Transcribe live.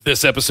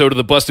This episode of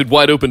the Busted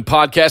Wide Open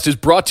podcast is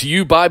brought to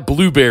you by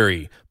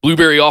Blueberry.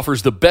 Blueberry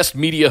offers the best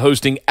media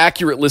hosting,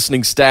 accurate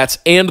listening stats,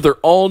 and their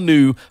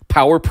all-new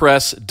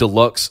PowerPress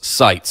Deluxe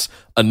sites.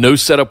 A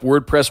no-setup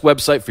WordPress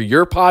website for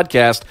your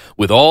podcast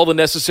with all the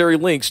necessary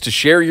links to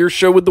share your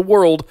show with the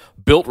world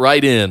built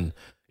right in.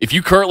 If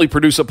you currently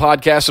produce a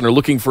podcast and are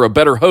looking for a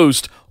better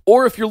host,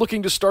 or if you're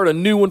looking to start a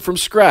new one from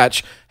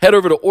scratch, head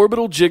over to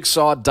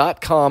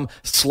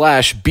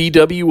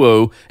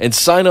orbitaljigsaw.com/BWO and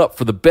sign up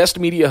for the best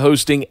media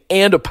hosting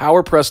and a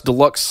PowerPress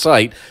Deluxe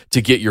site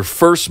to get your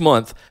first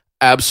month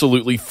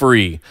absolutely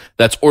free.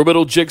 That's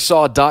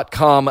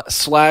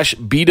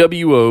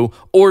orbitaljigsaw.com/BWO,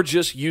 or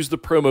just use the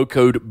promo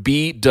code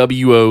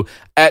BWO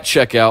at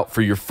checkout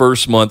for your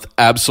first month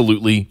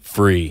absolutely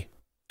free.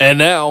 And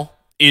now,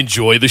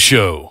 enjoy the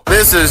show.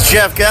 This is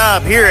Jeff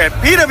Gobb here at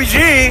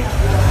PWG.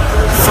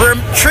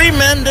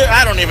 Tremendous.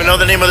 I don't even know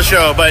the name of the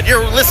show, but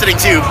you're listening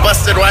to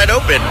Busted Wide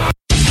Open.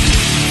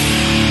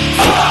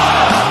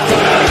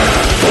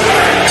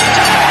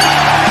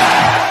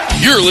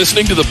 You're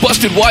listening to the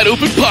Busted Wide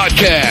Open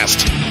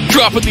podcast,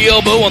 dropping the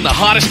elbow on the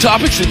hottest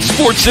topics in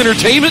sports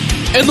entertainment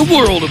and the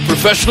world of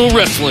professional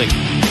wrestling.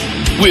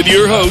 With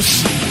your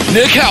hosts,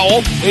 Nick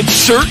Howell and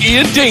Sir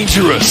Ian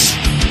Dangerous.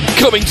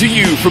 Coming to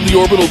you from the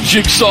Orbital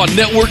Jigsaw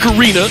Network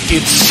Arena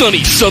in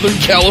sunny Southern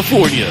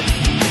California.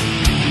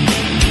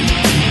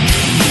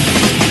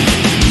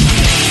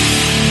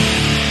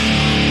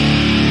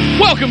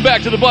 Welcome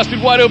back to the Busted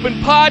Wide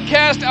Open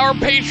podcast, our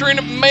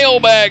patron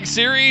mailbag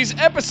series,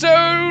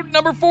 episode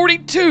number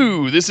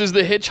 42. This is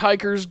the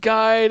Hitchhiker's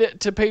Guide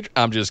to Patron.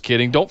 I'm just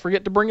kidding. Don't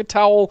forget to bring a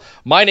towel.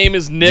 My name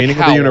is Nick Meaning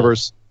Howell. of the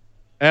universe.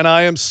 And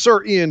I am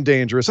Sir Ian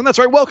Dangerous. And that's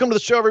right. Welcome to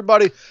the show,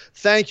 everybody.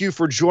 Thank you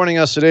for joining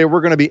us today.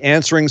 We're going to be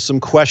answering some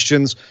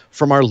questions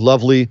from our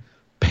lovely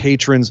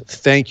patrons.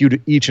 Thank you to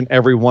each and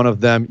every one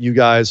of them. You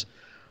guys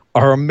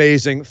are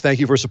amazing.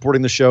 Thank you for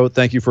supporting the show.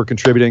 Thank you for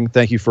contributing.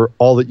 Thank you for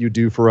all that you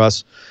do for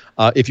us.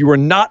 If you are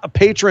not a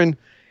patron,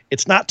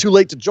 it's not too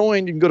late to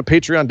join. You can go to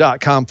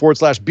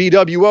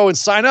patreon.com/BWO and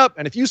sign up.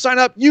 And if you sign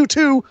up, you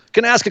too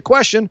can ask a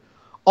question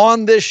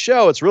on this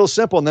show. It's real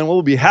simple, and then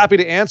we'll be happy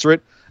to answer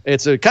it.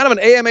 It's a kind of an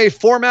AMA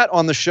format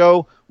on the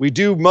show. We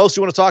do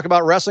mostly want to talk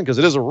about wrestling because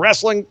it is a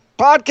wrestling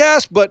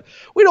podcast, but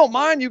we don't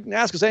mind. You can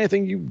ask us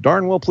anything you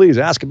darn well please.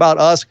 Ask about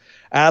us.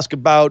 Ask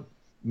about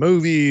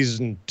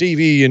movies and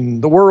TV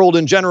and the world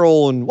in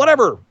general and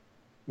whatever.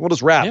 We'll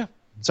just rap. Yeah.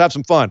 Let's have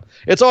some fun.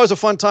 It's always a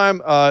fun time.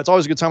 It's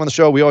always a good time on the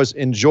show. We always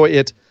enjoy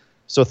it.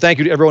 So thank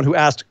you to everyone who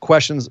asked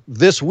questions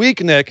this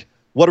week, Nick.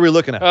 What are we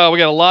looking at? We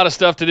got a lot of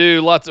stuff to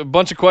do, a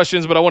bunch of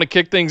questions, but I want to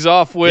kick things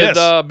off with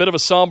a bit of a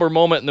somber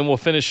moment, and then we'll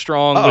finish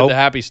strong with the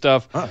happy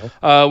stuff.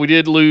 We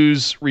did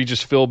lose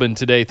Regis Philbin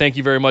today. Thank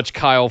you very much,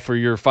 Kyle, for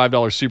your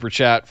 $5 super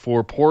chat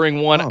for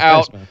pouring one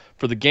out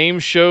for the game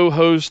show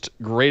host,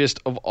 greatest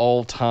of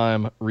all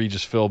time,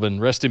 Regis Philbin.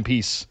 Rest in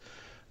peace,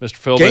 Mr.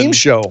 Philbin. Game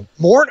show,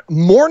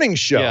 morning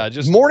show,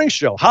 morning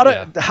show.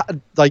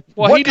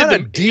 He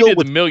did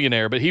The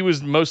Millionaire, but he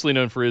was mostly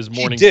known for his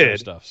morning show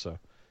stuff. So.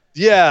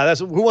 Yeah,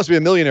 that's Who Wants to Be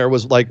a Millionaire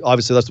was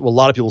obviously that's what a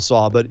lot of people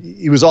saw, but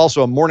he was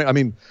also a morning. I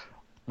mean,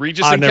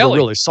 Regis I and never Kelly.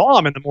 really saw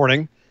him in the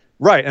morning,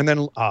 right? And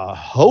then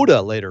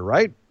Hoda later,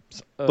 right?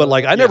 But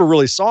I never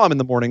really saw him in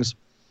the mornings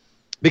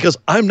because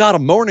I'm not a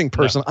morning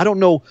person. I don't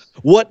know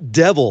what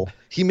devil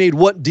he made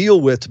what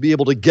deal with to be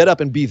able to get up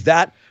and be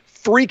that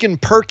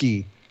freaking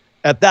perky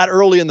at that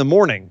early in the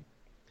morning.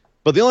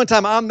 But the only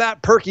time I'm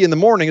that perky in the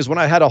morning is when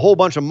I had a whole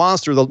bunch of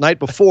Monster the night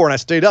before and I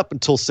stayed up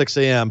until 6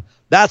 a.m.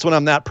 That's when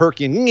I'm that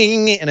perky and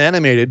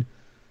animated.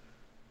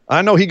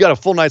 I know he got a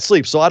full night's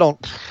sleep, so I don't.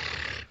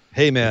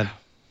 Hey, man.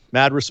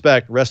 Mad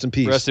respect. Rest in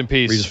peace. Rest in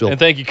peace. And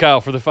thank you, Kyle,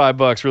 for the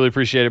 $5. Really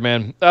appreciate it,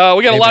 man. We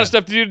got a lot of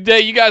stuff to do today.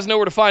 You guys know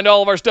where to find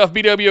all of our stuff.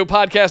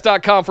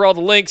 BWOpodcast.com for all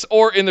the links,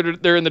 or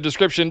they're in the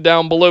description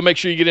down below. Make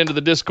sure you get into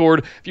the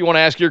Discord. If you want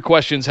to ask your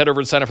questions, head over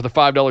and sign up for the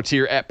 $5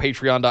 tier at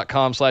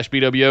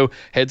patreon.com/BWO.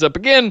 Heads up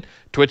again,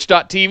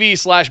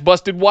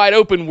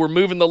 twitch.tv/bustedwideopen. We're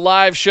moving the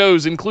live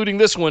shows, including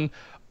this one,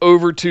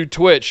 over to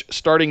Twitch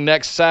starting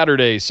next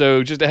Saturday.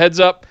 So just a heads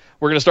up.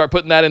 We're going to start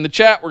putting that in the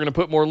chat. We're going to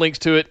put more links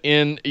to it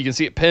you can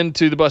see it pinned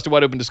to the Busted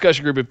Wide Open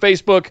discussion group at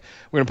Facebook.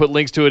 We're going to put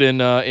links to it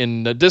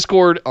in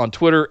Discord, on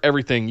Twitter,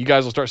 everything. You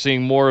guys will start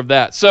seeing more of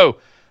that. So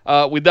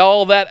with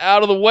all that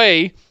out of the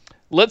way,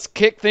 let's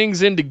kick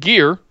things into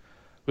gear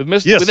with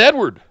with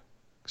Edward.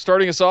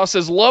 Starting us off,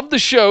 says, love the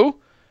show.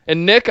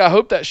 And Nick, I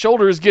hope that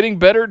shoulder is getting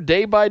better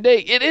day by day.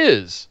 It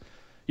is.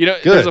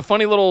 There's a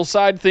funny little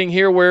side thing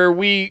here where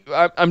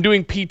I'm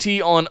doing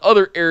PT on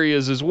other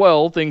areas as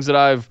well, things that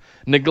I've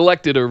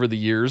neglected over the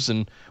years.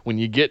 And when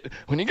you get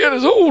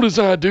as old as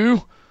I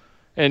do,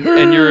 and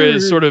you're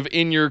as sort of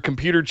in your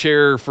computer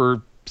chair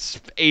for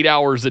 8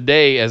 hours a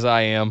day as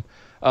I am,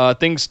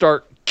 things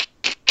start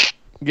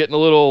getting a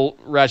little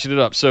ratcheted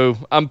up. So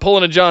I'm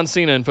pulling a John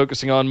Cena and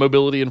focusing on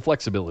mobility and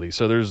flexibility.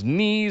 So there's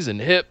knees and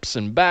hips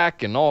and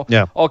back and all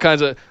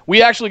kinds of.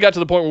 We actually got to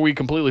the point where we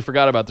completely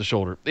forgot about the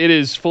shoulder. It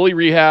is fully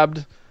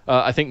rehabbed.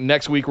 I think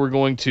next week I'm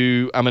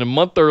in a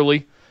month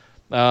early.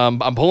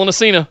 I'm pulling a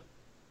Cena.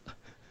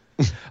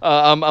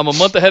 I'm a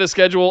month ahead of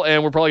schedule,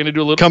 and we're probably going to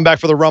do a little. Come back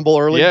for the Rumble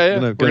early. Yeah, yeah.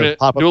 We're going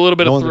to do a little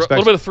bit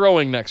of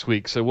throwing next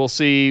week. So we'll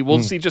see.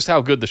 We'll see just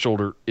how good the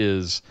shoulder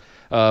is.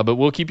 But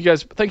we'll keep you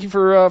guys. Thank you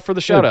for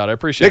the shout out. I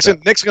appreciate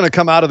it. Nick's going to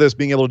come out of this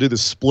being able to do the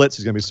splits.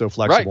 He's going to be so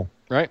flexible.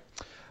 Right.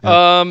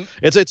 Yeah.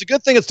 It's a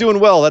good thing it's doing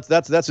well.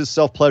 That's his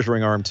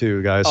self-pleasuring arm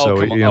too, guys. Oh,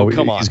 so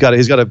come on. He's got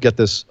to get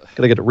this.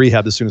 Got to get it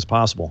rehabbed as soon as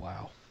possible.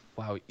 Wow.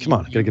 Come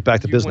on, got to get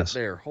back to business.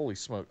 Went there. Holy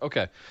smoke.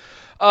 Okay.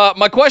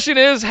 My question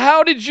is,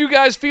 how did you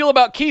guys feel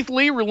about Keith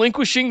Lee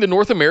relinquishing the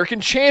North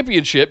American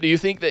Championship? Do you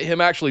think that him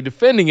actually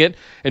defending it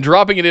and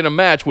dropping it in a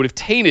match would have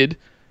tainted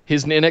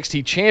his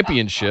NXT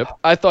Championship?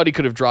 I thought he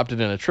could have dropped it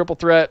in a triple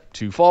threat,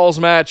 2 falls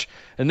match,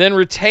 and then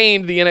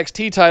retained the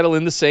NXT title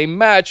in the same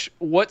match.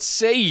 What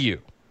say you?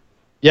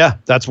 Yeah,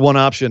 that's one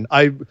option.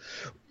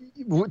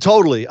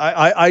 Totally.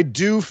 I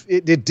do.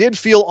 It did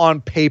feel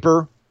on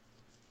paper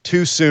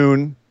too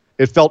soon.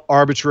 It felt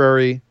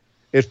arbitrary.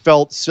 It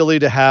felt silly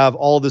to have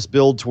all this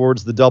build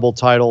towards the double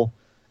title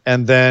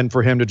and then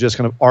for him to just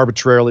kind of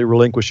arbitrarily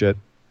relinquish it.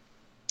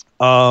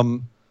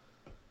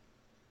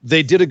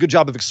 They did a good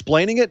job of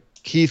explaining it.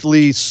 Keith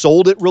Lee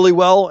sold it really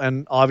well.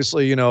 And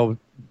obviously,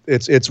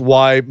 it's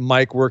why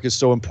mic work is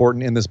so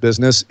important in this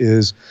business.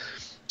 Is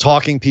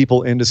talking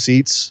people into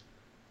seats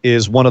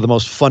is one of the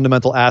most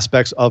fundamental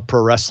aspects of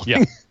pro wrestling.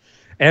 Yeah.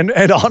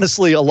 and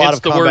honestly, a lot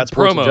of combat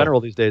sports in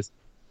general these days.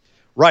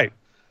 Right.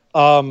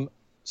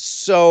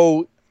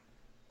 So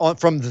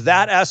from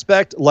that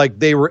aspect, like,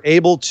 they were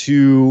able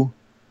to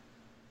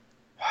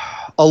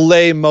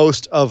allay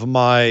most of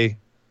my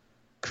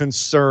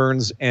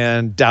concerns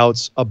and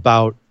doubts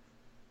about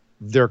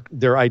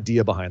their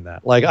idea behind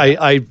that. Like,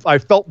 I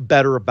felt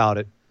better about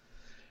it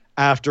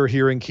after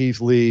hearing Keith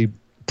Lee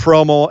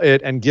promo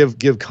it and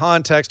give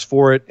context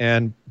for it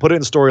and put it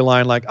in the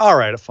storyline. Like, all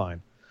right,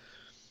 fine.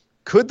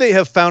 Could they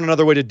have found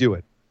another way to do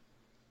it?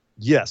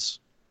 Yes.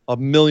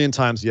 1,000,000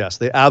 times yes.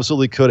 They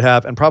absolutely could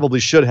have and probably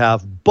should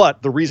have.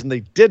 But the reason they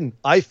didn't,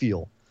 I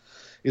feel,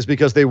 is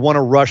because they want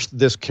to rush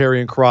this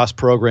Karrion Kross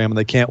program and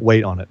they can't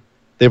wait on it.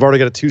 They've already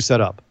got a 2 set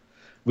up.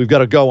 We've got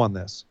to go on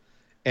this.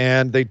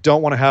 And they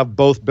don't want to have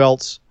both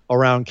belts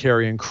around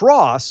Karrion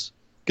Kross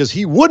because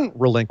he wouldn't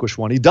relinquish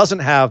one. He doesn't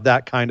have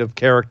that kind of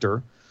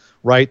character,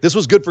 right? This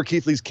was good for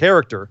Keith Lee's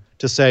character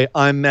to say,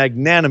 I'm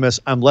magnanimous.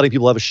 I'm letting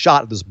people have a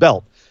shot at this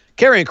belt.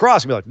 Karrion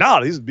Kross can be like,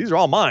 nah, these are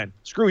all mine.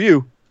 Screw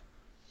you.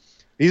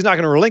 He's not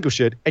going to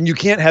relinquish it, and you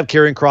can't have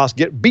Karrion Kross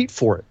get beat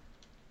for it.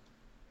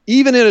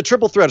 Even in a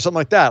triple threat or something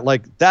like that,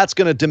 that's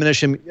going to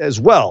diminish him as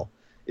well.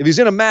 If he's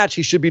in a match,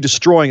 he should be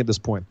destroying at this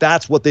point.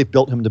 That's what they've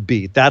built him to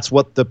be. That's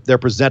what they're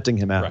presenting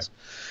him as. Right.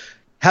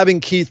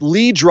 Having Keith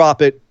Lee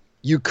drop it,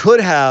 you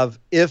could have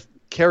if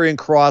Karrion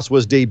Kross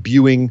was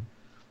debuting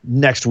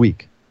next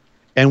week,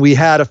 and we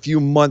had a few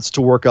months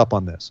to work up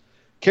on this.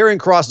 Karrion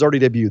Kross has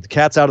already debuted. The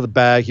cat's out of the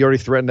bag. He already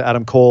threatened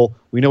Adam Cole.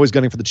 We know he's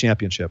gunning for the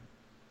championship.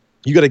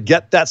 You got to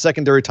get that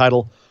secondary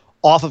title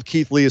off of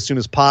Keith Lee as soon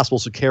as possible.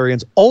 So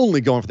Karrion's only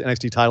going for the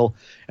NXT title,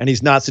 and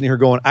he's not sitting here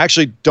going,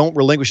 actually, don't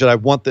relinquish it. I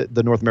want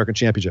the North American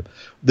Championship.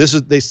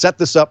 They set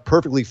this up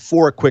perfectly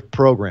for a quick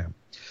program.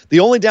 The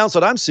only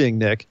downside I'm seeing,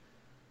 Nick,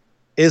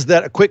 is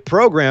that a quick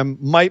program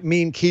might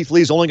mean Keith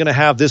Lee's only going to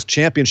have this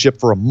championship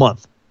for a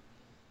month.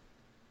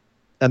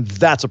 And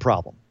that's a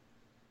problem.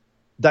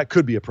 That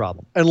could be a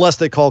problem. Unless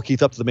they call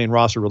Keith up to the main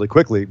roster really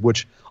quickly,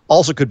 which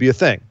also could be a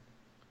thing.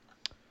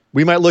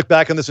 We might look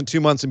back on this in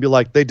 2 months and be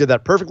like, they did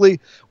that perfectly.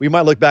 We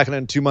might look back on it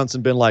in 2 months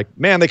and been like,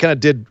 man, they kind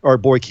of did our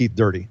boy Keith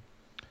dirty.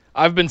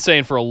 I've been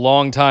saying for a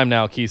long time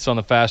now Keith's on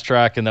the fast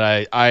track and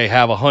that I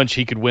have a hunch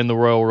he could win the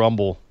Royal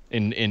Rumble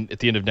at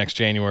the end of next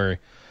January,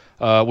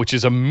 which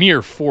is a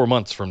mere 4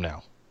 months from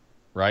now,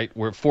 right?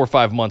 We're 4 or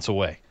 5 months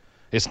away.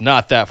 It's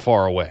not that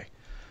far away.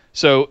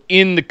 So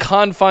in the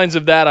confines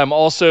of that, I'm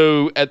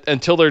also,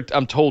 until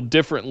I'm told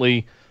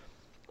differently,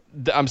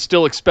 I'm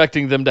still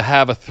expecting them to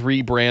have a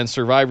 3-brand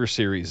Survivor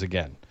Series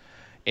again.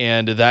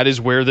 And that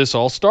is where this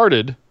all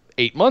started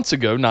 9 months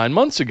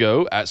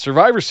ago at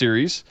Survivor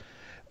Series,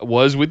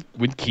 was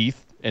with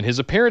Keith and his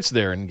appearance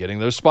there and getting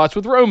those spots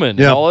with Roman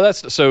and all of that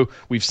stuff. So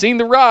we've seen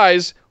the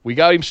rise. We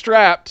got him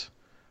strapped,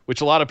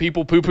 which a lot of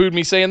people poo-pooed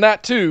me saying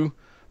that too.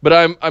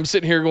 But I'm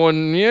sitting here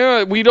going,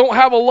 yeah, we don't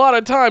have a lot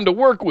of time to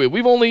work with.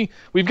 We've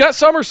got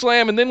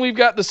SummerSlam and then we've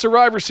got the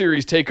Survivor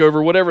Series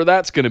takeover, whatever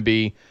that's going to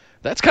be.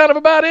 That's kind of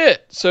about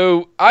it.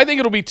 So I think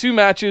it'll be 2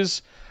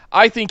 matches.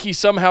 I think he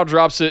somehow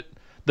drops it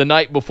the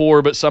night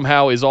before, but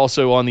somehow is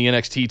also on the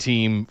NXT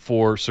team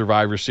for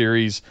Survivor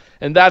Series.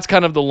 And that's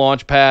kind of the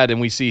launch pad,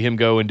 and we see him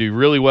go and do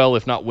really well,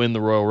 if not win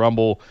the Royal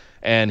Rumble,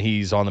 and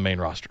he's on the main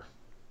roster.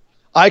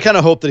 I kind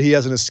of hope that he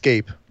has an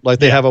escape. Like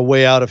they have a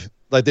way out of,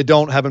 like they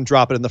don't have him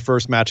drop it in the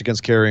first match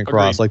against Karrion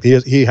Kross. Like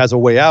he has a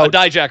way out. A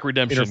Dijak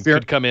redemption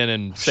could come in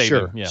and save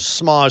him. Yeah.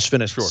 Smaj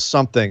finish,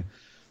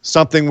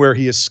 something where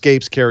he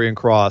escapes Karrion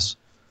Kross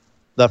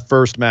that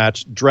first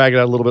match, drag it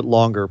out a little bit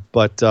longer.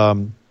 But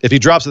if he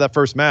drops it that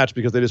first match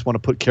because they just want to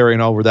put Karrion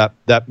over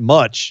that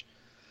much,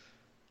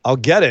 I'll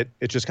get it.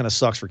 It just kind of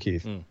sucks for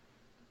Keith.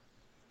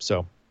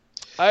 So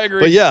I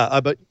agree.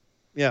 But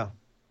yeah.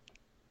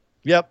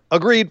 Yep,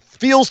 agreed.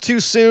 Feels too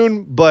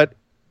soon, but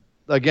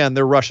again,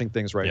 they're rushing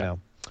things right now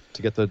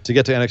to get to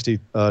NXT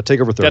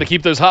Takeover 30. Got to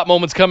keep those hot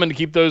moments coming to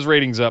keep those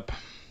ratings up.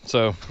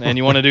 So, and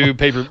you want to do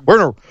paper?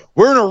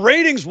 we're in a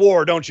ratings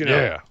war, don't you know?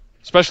 Yeah,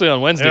 especially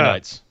on Wednesday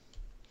nights.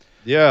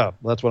 Yeah,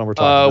 that's what we're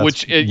talking about.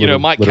 Which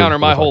might counter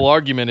my whole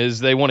argument is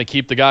they want to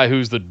keep the guy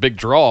who's the big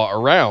draw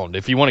around.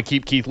 If you want to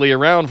keep Keith Lee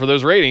around for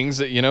those ratings,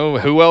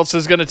 who else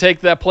is going to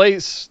take that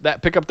place,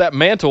 pick up that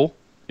mantle?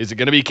 Is it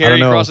going to be Karrion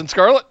Kross and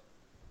Scarlett?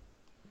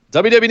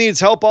 WWE needs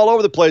help all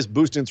over the place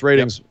boosting its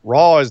ratings.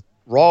 Yep.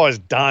 Raw is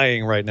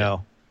dying right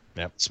now.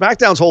 Yep.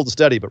 SmackDown's holding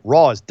steady, but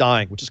Raw is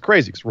dying, which is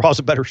crazy because Raw's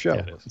a better show.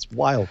 Yeah, it's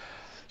wild.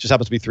 Just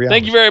happens to be 3 hours.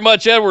 Thank you very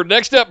much, Edward.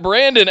 Next up,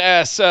 Brandon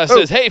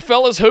says, "Hey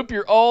fellas, hope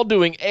you're all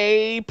doing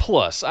A+.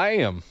 I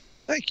am.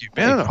 Thank you,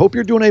 man. I hope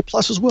you're doing A+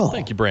 as well.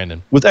 Thank you,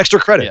 Brandon. With extra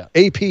credit.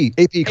 Yeah.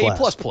 AP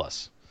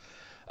class.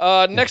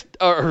 A++. Next,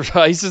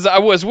 he says, I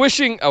was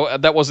wishing. Oh,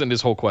 that wasn't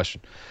his whole question.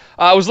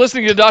 I was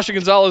listening to Dasha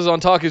Gonzalez on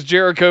Talk Is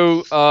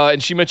Jericho,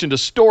 and she mentioned a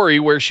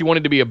story where she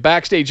wanted to be a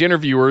backstage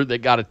interviewer that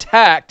got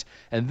attacked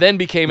and then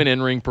became an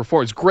in-ring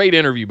performer. It's a great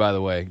interview, by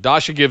the way.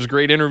 Dasha gives a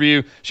great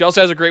interview. She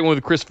also has a great one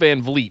with Chris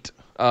Van Vliet.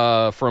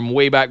 From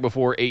way back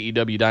before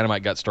AEW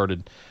Dynamite got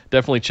started.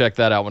 Definitely check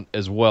that out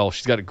as well.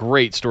 She's got a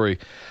great story.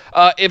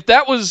 If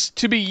that was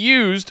to be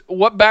used,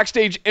 what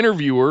backstage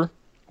interviewer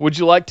would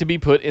you like to be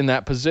put in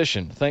that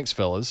position? Thanks,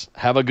 fellas.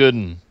 Have a good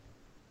one.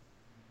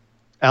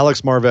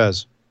 Alex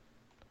Marvez.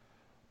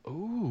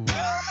 Ooh.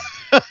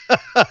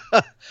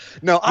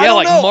 No, I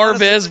don't know.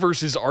 Marvez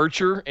versus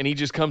Archer, and he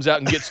just comes out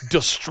and gets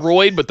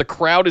destroyed, but the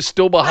crowd is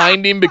still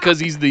behind him because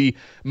he's the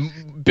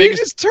biggest.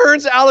 He just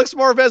turns Alex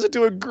Marvez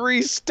into a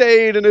grease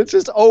stain, and it's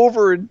just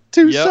over in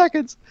 2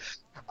 seconds.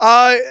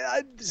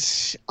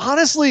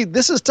 Honestly,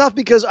 this is tough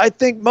because I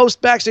think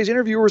most backstage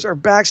interviewers are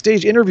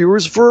backstage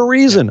interviewers for a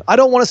reason. I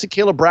don't want to see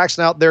Caleb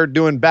Braxton out there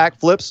doing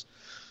backflips,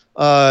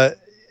 and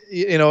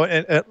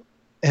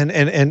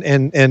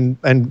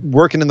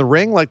working in the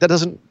ring. Like that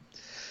doesn't.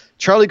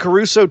 Charlie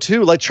Caruso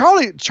too. Like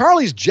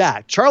Charlie's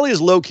jacked. Charlie is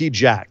low key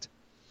jacked.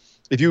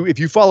 If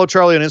you follow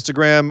Charlie on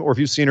Instagram or if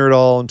you've seen her at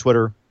all on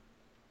Twitter,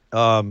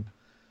 the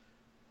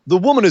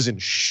woman is in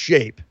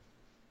shape.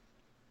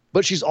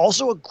 But she's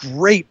also a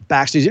great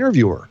backstage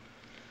interviewer.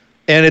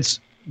 And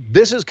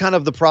this is kind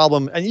of the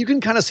problem, and you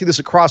can kind of see this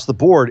across the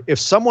board. If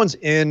someone's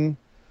in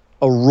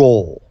a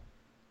role,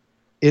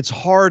 it's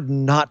hard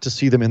not to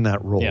see them in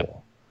that role.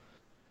 Yep.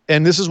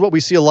 And this is what we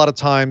see a lot of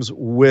times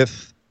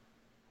with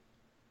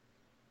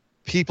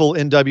people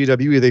in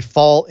WWE. They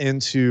fall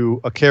into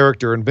a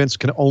character, and Vince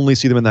can only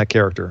see them in that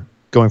character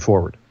going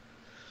forward.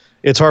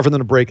 It's hard for them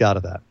to break out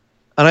of that.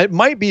 And it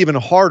might be even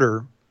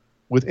harder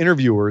with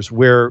interviewers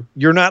where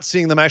you're not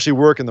seeing them actually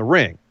work in the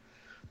ring.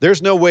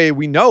 There's no way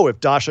we know if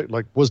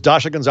was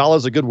Dasha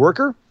Gonzalez a good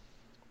worker,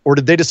 or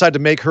did they decide to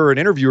make her an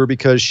interviewer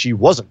because she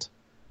wasn't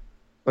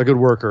a good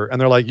worker?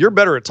 And they're like, you're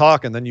better at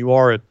talking than you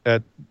are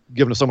at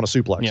giving someone a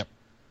suplex. Yep.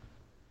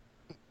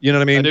 You know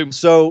what I mean? I do.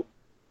 So,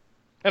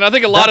 and I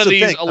think a lot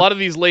of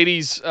these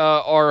ladies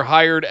are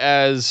hired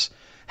as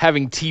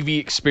having TV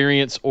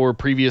experience or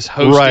previous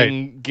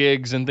hosting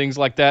gigs and things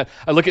like that.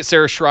 I look at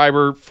Sarah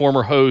Schreiber,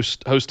 former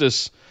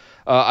hostess.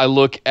 I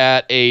look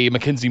at a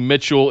Mackenzie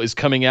Mitchell is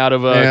coming out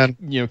of a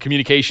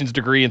communications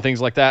degree and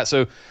things like that.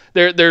 So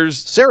there's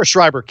Sarah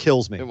Schreiber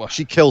kills me.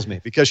 She kills me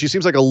because she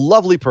seems like a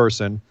lovely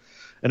person.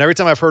 And every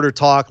time I've heard her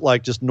talk,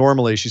 like just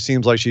normally, she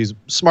seems like she's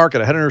smart,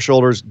 got a head on her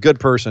shoulders, good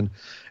person.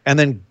 And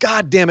then,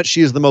 God damn it,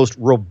 she is the most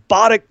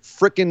robotic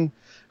freaking.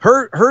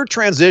 Her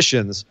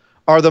transitions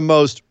are the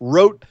most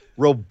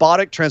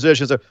robotic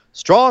transitions. Of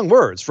strong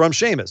words from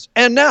Sheamus,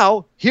 and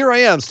now here I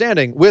am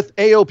standing with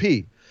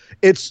AOP.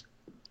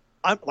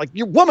 I'm like,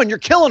 you woman, you're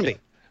killing me.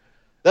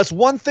 That's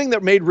one thing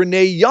that made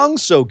Renee Young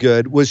so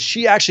good was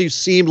she actually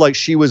seemed like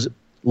she was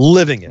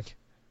living it.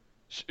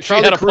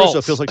 Charlie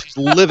Caruso feels like she's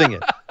living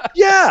it.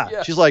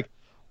 Yeah. She's like,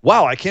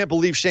 wow, I can't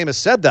believe Sheamus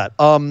said that.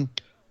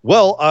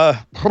 Well,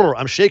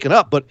 I'm shaken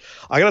up, but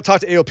I got to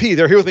talk to AOP.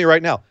 They're here with me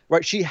right now.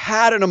 Right? She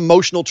had an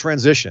emotional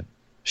transition.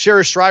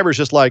 Sarah Schreiber's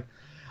just like,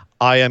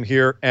 I am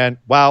here, and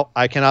wow,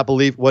 I cannot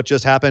believe what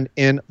just happened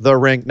in the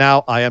ring.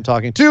 Now I am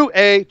talking to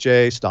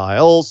AJ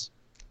Styles.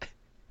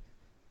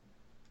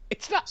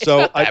 It's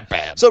not that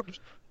bad. So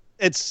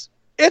it's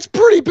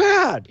pretty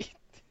bad.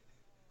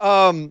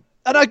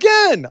 And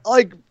again,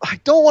 like, I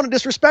don't want to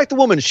disrespect the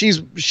woman.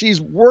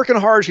 She's working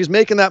hard. She's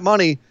making that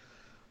money.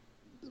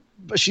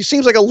 But she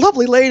seems like a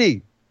lovely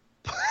lady.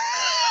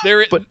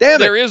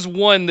 There is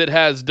one that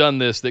has done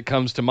this that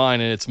comes to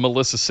mind, and it's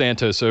Melissa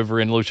Santos over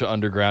in Lucha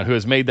Underground, who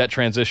has made that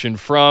transition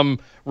from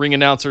ring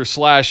announcer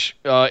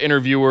 /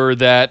 interviewer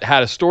that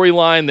had a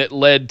storyline that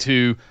led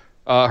to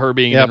her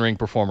being an in-ring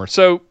performer.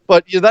 So,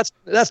 but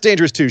that's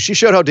dangerous too. She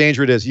showed how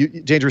dangerous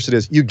it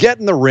is. You get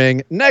in the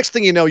ring, next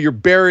thing you know, you're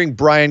burying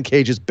Brian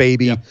Cage's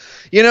baby. Yep.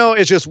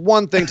 It's just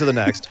one thing to the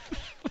next.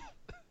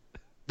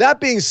 That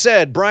being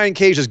said, Brian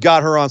Cage has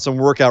got her on some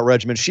workout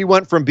regimen. She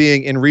went from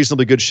being in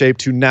reasonably good shape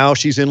to now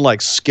she's in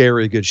like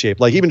scary good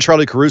shape. Like even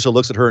Charlie Caruso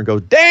looks at her and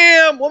goes,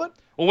 "Damn, woman."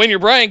 Well, when you're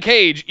Brian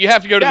Cage, you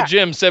have to go to the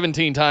gym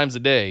 17 times a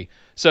day.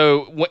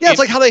 So it's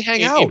like how they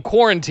hang out. In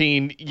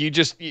quarantine,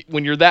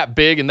 when you're that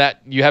big and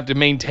that you have to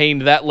maintain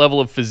that level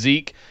of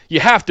physique,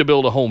 you have to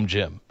build a home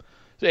gym.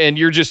 And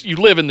you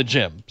live in the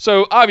gym.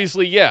 So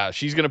obviously, yeah,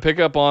 she's going to pick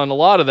up on a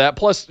lot of that.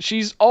 Plus,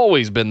 she's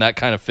always been that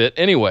kind of fit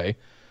anyway.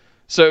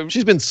 So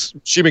she's been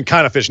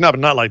kind of fishing up, but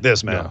not like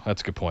this, man. No,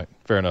 that's a good point.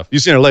 Fair enough.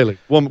 You've seen her lately.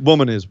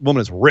 Woman is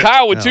ripped.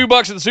 Kyle with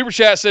 $2 in the super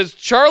chat says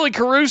Charlie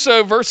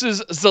Caruso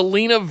versus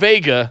Zelina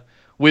Vega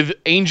with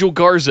Angel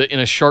Garza in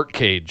a shark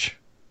cage.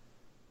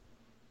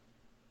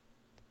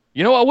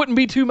 You know, I wouldn't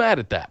be too mad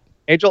at that.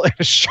 Angel in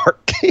a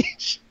shark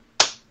cage.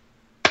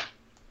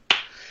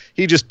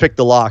 He just picked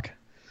the lock.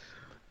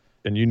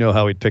 And you know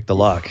how he'd pick the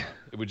lock.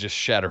 It would just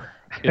shatter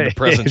in the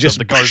presence of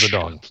the Garza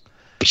dong.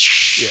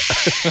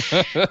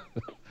 Yeah.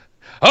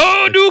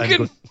 Oh,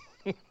 Dukin!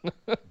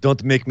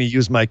 Don't make me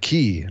use my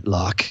key,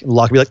 Locke.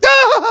 Locke would be like,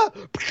 ah!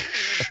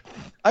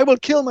 I will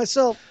kill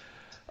myself.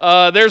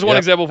 There's one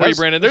example for you,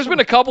 Brandon. There's been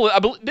a couple.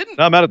 Didn't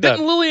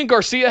Lillian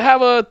Garcia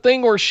have a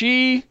thing where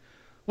didn't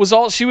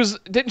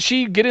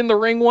she get in the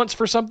ring once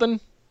for something?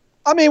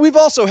 I mean, we've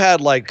also had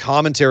like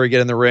commentary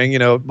get in the ring. You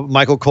know,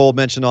 Michael Cole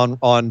mentioned on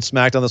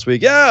SmackDown this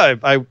week. Yeah,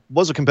 I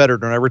was a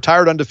competitor and I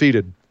retired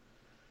undefeated.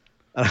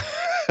 I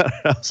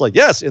was like,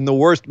 yes, in the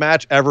worst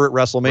match ever at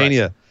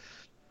WrestleMania.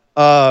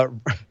 Right.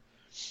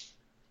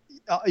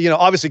 You know,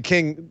 obviously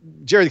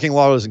Jerry the King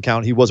Lawler doesn't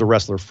count. He was a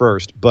wrestler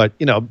first, but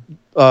you know,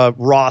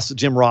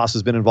 Jim Ross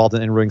has been involved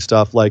in in-ring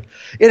stuff. Like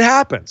it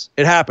happens.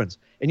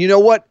 And you know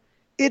what?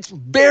 It's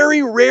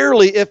very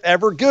rarely, if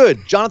ever,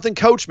 good. Jonathan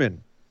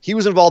Coachman. He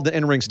was involved in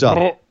in-ring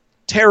stuff.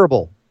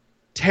 Terrible.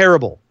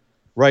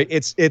 Right?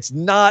 It's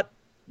not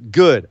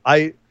good.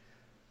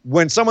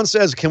 When someone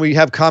says, "Can we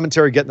have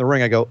commentary get in the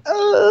ring?" I go,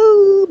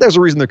 "Oh, there's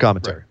a reason they're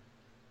commentary."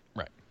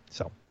 Right.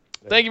 So,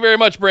 thank you very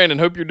much, Brandon.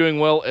 Hope you're doing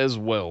well as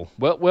well.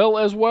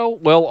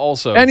 Well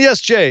also. And yes,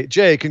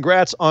 Jay,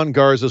 congrats on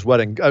Garza's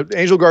wedding.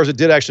 Angel Garza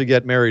did actually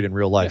get married in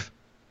real life.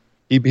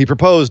 Yeah. He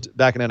proposed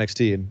back in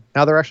NXT, and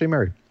now they're actually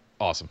married.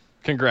 Awesome.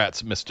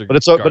 Congrats, Mr. But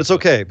it's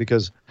okay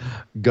because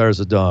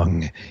Garza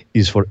Dong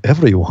is for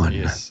everyone.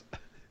 Yes.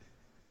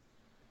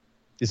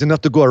 It's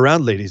enough to go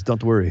around, ladies.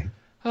 Don't worry.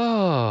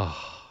 Oh,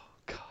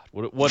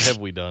 God. What have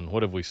we done?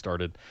 What have we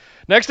started?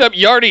 Next up,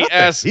 Yardy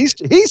asks... He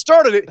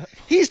started it.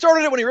 He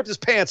started it when he ripped his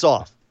pants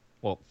off.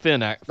 Well,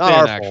 Finn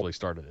actually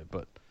started it,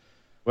 but...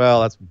 Well,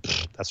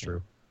 that's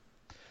true.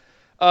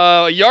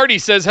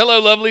 Yardy says,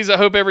 "Hello, lovelies. I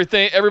hope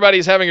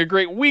everybody's having a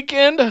great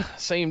weekend."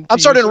 Same. I'm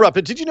sorry to interrupt,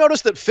 but did you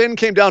notice that Finn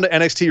came down to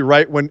NXT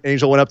right when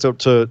Angel went up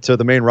to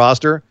the main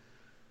roster?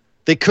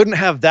 They couldn't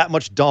have that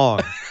much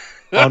dong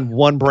on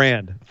one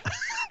brand.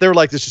 They were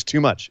like, "This is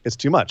too much. It's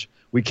too much.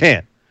 We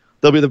can't."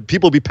 The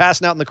people will be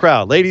passing out in the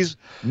crowd. Ladies,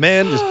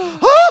 men, just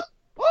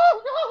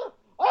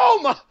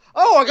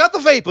I got the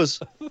vapors.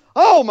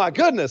 Oh my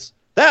goodness,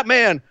 that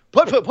man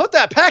put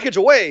that package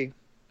away.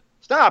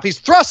 Stop! He's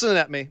thrusting it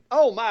at me.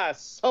 Oh my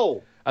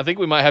soul! I think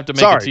we might have to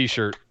make a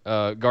T-shirt.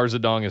 Garza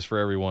Dong is for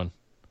everyone.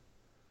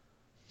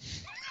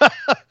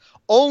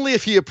 Only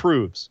if he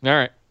approves. All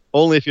right.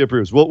 Only if he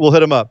approves. We'll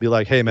hit him up. Be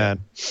like, hey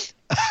man.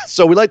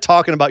 So we like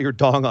talking about your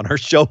dong on our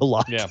show a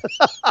lot. Yeah.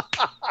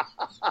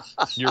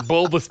 Your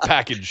bulbous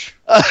package.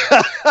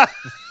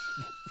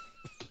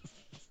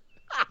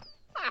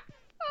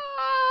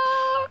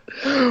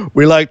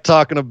 We like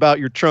talking about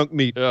your trunk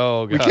meat.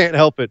 Oh God. We can't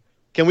help it.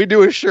 Can we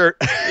do a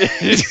shirt?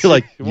 He's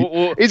like,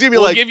 we'll give you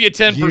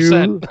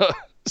 10%. You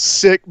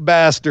sick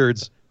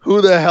bastards.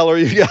 Who the hell are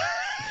you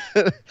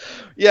guys?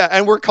 Yeah,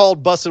 and we're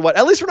called Busted Wide.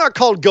 At least we're not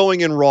called Going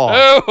in Raw.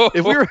 Oh.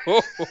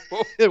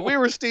 If we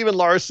were Steven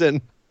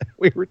Larson,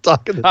 we were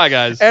talking. Hi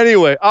guys.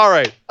 Anyway, all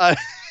right.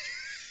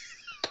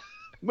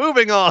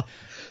 Moving on.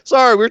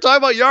 Sorry, we were talking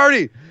about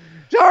Yardy.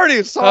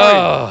 Yardy,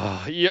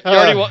 sorry.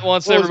 Yardy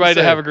wants everybody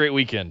to have a great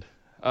weekend.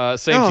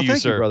 Same to you,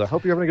 thank sir. You, brother.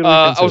 Hope you're having a good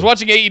weekend. I was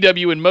watching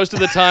AEW, and most of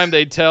the time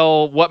they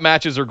tell what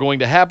matches are going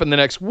to happen the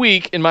next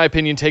week. In my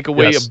opinion, take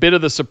away a bit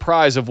of the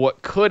surprise of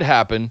what could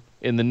happen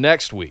in the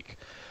next week.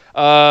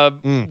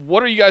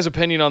 What are you guys'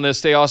 opinion on this?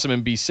 Stay awesome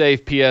and be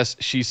safe. P.S.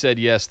 She said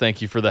yes.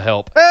 Thank you for the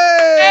help.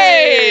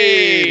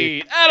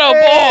 Hey!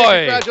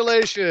 Attaboy!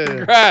 Congratulations.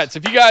 Congrats.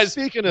 If you guys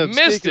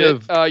missed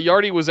it,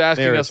 Yardy was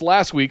asking us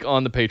last week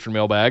on the Patron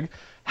Mailbag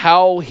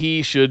how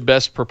he should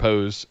best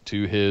propose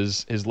to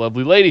his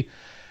lovely lady.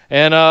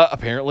 And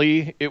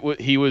apparently,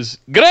 he was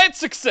great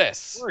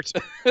success.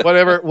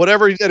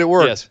 Whatever he did, it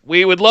worked. Yes,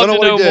 we would love to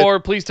know more.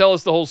 Please tell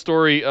us the whole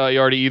story,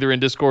 Yardy, either in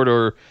Discord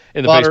or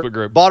in the Facebook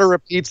group. Bought her a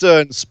pizza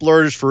and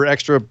splurged for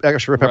extra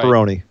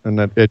pepperoni, right. And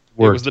that it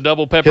worked. It was the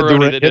double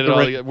pepperoni that did it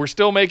all. We're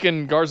still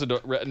making Garza.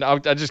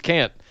 I just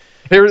can't.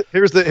 He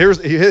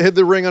hid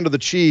the ring under the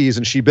cheese,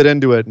 and she bit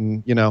into it,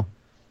 and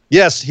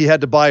yes, he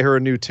had to buy her a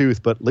new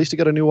tooth, but at least he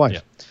got a new wife. Yeah.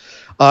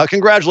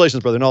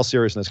 Congratulations, brother. In all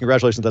seriousness,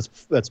 congratulations.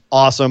 That's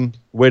awesome.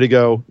 Way to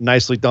go.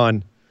 Nicely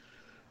done.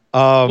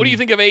 What do you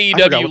think of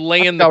AEW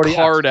laying the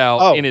card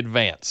out in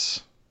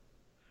advance?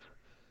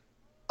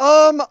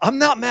 I'm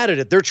not mad at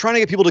it. They're trying to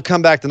get people to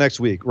come back the next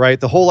week, right?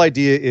 The whole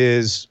idea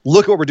is,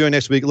 look what we're doing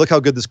next week. Look how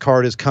good this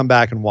card is. Come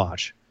back and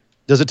watch.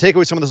 Does it take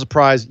away some of the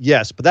surprise?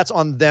 Yes, but that's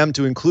on them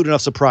to include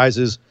enough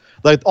surprises.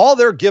 Like, all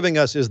they're giving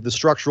us is the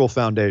structural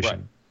foundation.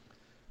 Right.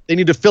 They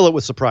need to fill it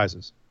with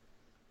surprises,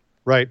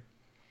 right?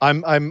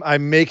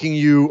 I'm making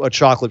you a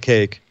chocolate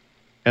cake,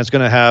 and it's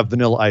going to have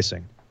vanilla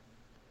icing.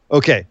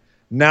 Okay,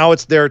 now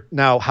it's there.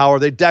 Now, how are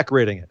they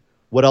decorating it?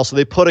 What else are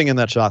they putting in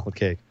that chocolate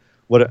cake?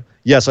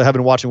 Yes, I have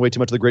been watching way too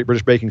much of the Great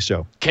British Baking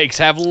Show. Cakes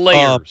have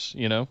layers,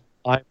 you know.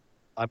 I'm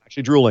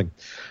actually drooling.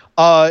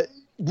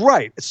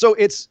 Right. So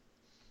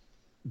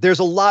there's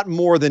a lot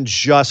more than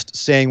just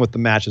saying what the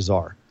matches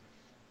are.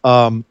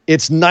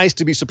 It's nice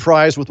to be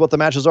surprised with what the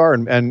matches are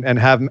and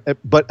have,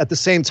 but at the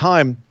same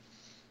time,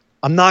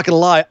 I'm not going to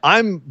lie.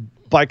 I'm,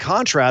 by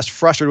contrast,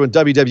 frustrated when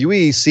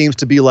WWE seems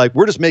to be like,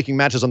 we're just making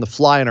matches on the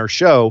fly in our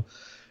show,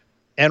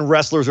 and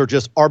wrestlers are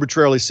just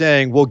arbitrarily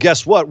saying, well,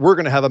 guess what? We're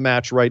going to have a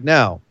match right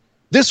now.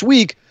 This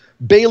week,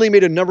 Bayley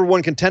made a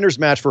 #1 contenders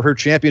match for her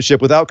championship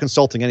without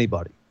consulting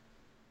anybody.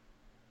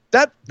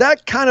 That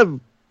kind of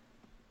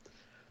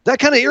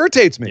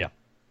irritates me. Yeah.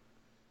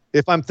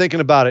 If I'm thinking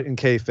about it in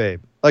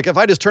kayfabe. Like, if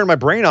I just turn my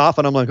brain off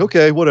and I'm like,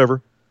 okay,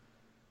 whatever.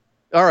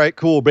 All right,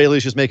 cool.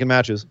 Bayley's just making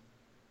matches.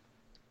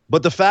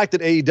 But the fact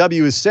that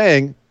AEW is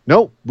saying,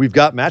 no, we've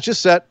got matches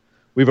set.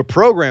 We have a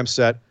program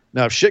set.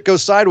 Now, if shit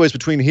goes sideways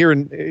between here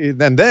and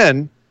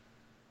then,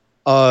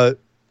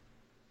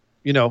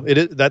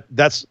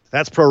 that's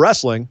pro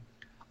wrestling.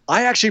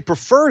 I actually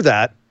prefer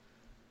that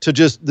to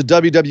just the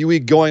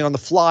WWE going on the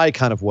fly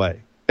kind of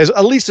way,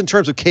 at least in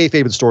terms of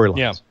kayfabe and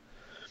storylines.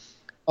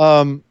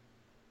 Yeah.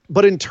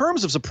 But in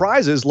terms of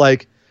surprises,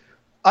 like,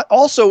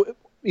 also,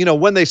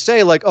 when they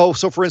say, like, oh,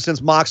 so for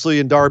instance, Moxley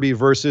and Darby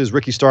versus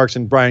Ricky Starks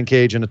and Brian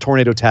Cage in a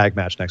tornado tag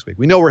match next week.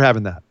 We know we're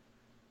having that.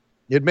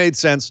 It made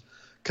sense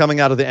coming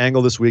out of the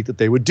angle this week that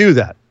they would do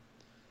that.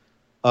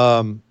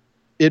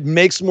 It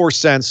makes more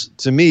sense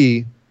to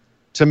me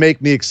to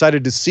make me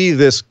excited to see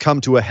this come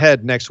to a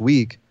head next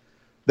week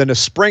than to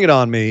spring it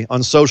on me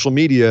on social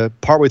media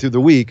partway through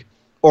the week,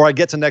 or I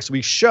get to next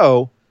week's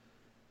show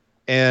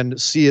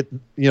and see it,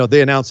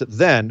 they announce it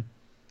then,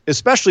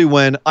 especially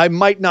when I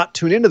might not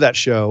tune into that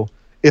show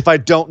if I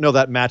don't know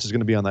that match is going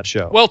to be on that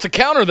show. Well, to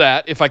counter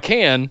that, if I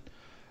can,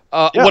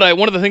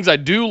 one of the things I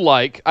do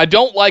like, I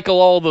don't like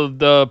all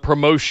the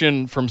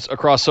promotion from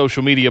across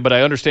social media, but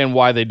I understand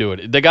why they do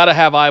it. They got to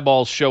have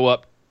eyeballs show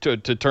up to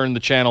turn the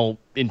channel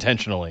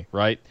intentionally,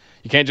 right?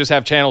 You can't just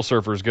have channel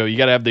surfers go. You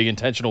got to have the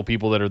intentional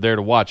people that are there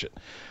to watch it.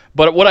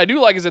 But what I do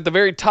like is at the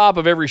very top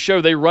of every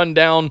show, they run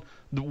down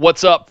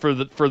what's up for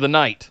the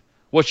night.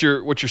 What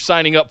you're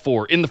signing up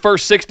for in the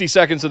first 60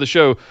 seconds of the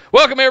show.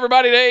 Welcome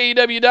everybody to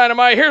AEW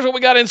Dynamite. Here's what we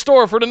got in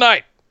store for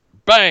tonight.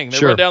 Bang! They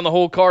run down the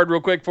whole card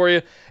real quick for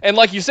you. And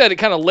like you said, it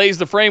kind of lays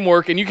the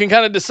framework, and you can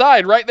kind of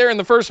decide right there in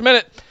the first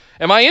minute,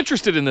 am I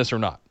interested in this or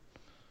not?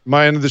 Am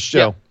I into this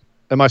show? Yeah.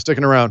 Am I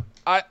sticking around?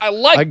 I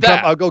like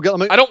that. I'll go get.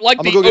 I don't like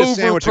the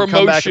over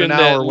promotion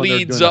that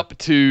leads up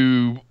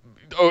to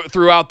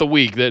throughout the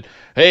week. That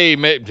hey,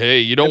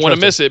 you don't want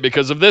to miss it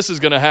because of this is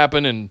going to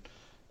happen, and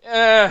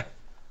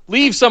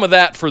leave some of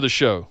that for the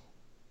show.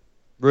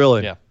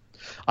 Really? Yeah.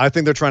 I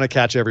think they're trying to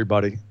catch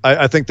everybody.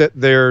 I think that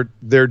they're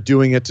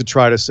doing it to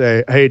try to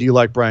say, hey, do you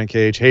like Brian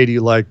Cage? Hey, do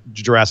you like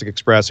Jurassic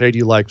Express? Hey, do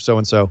you like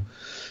so-and-so?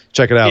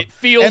 Check it out. It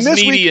feels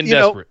needy and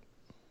desperate.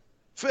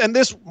 And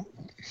this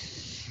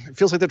it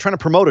feels like they're trying to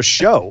promote a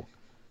show.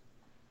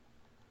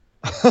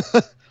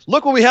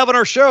 Look what we have on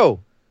our show.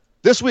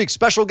 This week,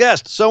 special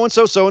guest,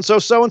 so-and-so, so-and-so,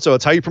 so-and-so.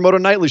 It's how you promote a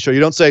nightly show.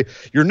 You don't say,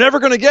 you're never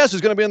going to guess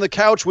who's going to be on the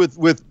couch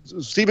with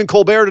Stephen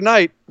Colbert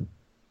tonight.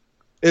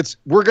 It's,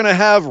 we're going to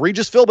have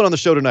Regis Philbin on the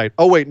show tonight.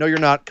 Oh, wait, no, you're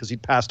not, because he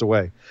passed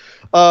away.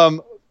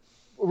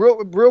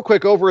 Real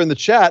quick, over in the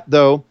chat,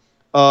 though,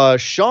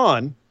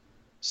 Sean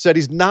said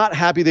he's not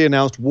happy they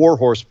announced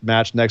Warhorse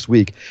match next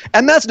week.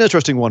 And that's an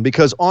interesting one,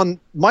 because on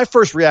my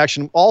first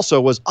reaction also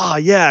was,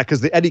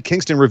 because the Eddie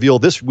Kingston reveal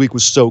this week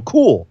was so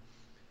cool.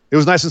 It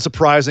was nice and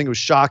surprising. It was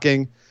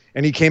shocking.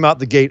 And he came out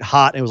the gate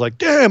hot, and it was like,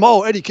 damn,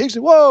 Eddie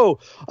Kingston, whoa,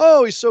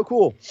 he's so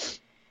cool.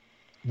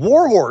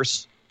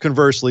 Warhorse,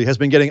 conversely, has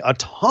been getting a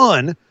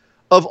ton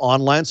of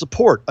online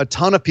support. A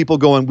ton of people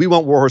going, we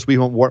want Warhorse, we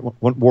want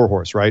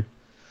Warhorse, right?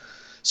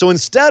 So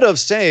instead of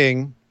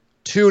saying,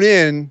 tune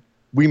in,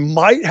 we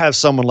might have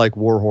someone like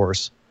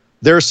Warhorse,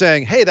 they're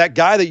saying, hey, that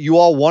guy that you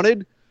all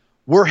wanted,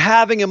 we're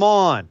having him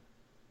on.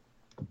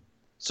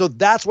 So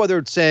that's why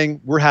they're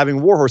saying we're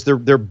having Warhorse.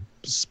 They're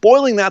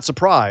spoiling that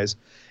surprise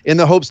in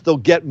the hopes they'll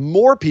get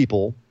more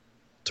people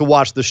to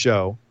watch the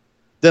show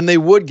than they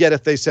would get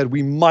if they said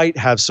we might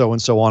have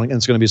so-and-so on and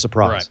it's going to be a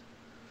surprise. Right.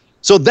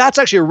 So that's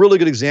actually a really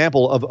good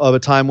example of a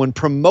time when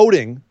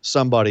promoting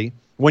somebody,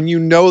 when you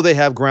know they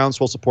have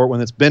groundswell support,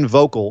 when it's been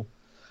vocal.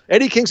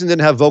 Eddie Kingston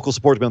didn't have vocal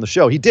support to be on the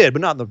show. He did,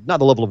 but not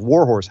the level of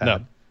Warhorse had.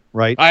 No.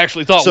 Right? I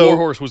actually thought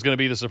Warhorse was going to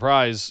be the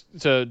surprise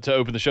to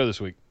open the show this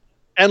week.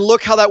 And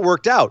look how that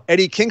worked out.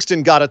 Eddie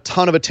Kingston got a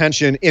ton of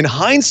attention in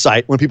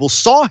hindsight when people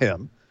saw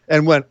him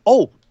and went,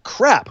 oh,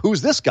 crap,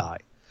 who's this guy?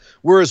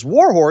 Whereas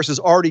Warhorse is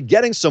already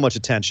getting so much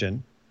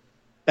attention,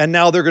 and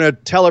now they're going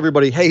to tell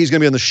everybody, hey, he's going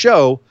to be on the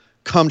show.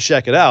 Come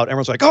check it out.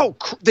 Everyone's like, oh,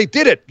 they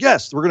did it.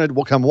 Yes,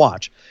 we'll come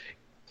watch.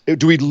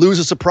 Do we lose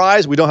a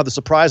surprise? We don't have the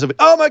surprise of it.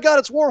 Oh, my God,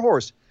 it's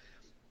Warhorse.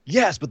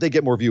 Yes, but they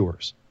get more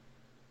viewers.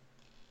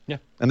 Yeah.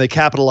 And they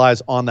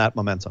capitalize on that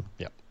momentum.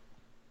 Yeah.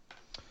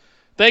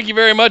 Thank you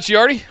very much,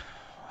 Yardy.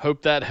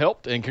 Hope that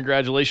helped, and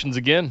congratulations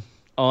again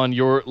on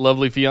your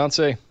lovely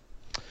fiance.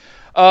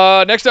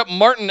 Next up,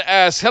 Martin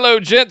asks,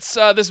 hello, gents.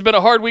 This has been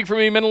a hard week for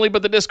me mentally,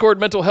 but the Discord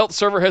mental health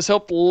server has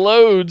helped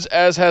loads,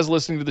 as has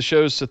listening to the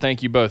shows, so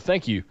thank you both.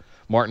 Thank you,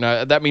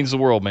 Martin. That means the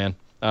world, man.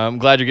 I'm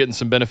glad you're getting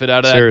some benefit out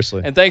of that.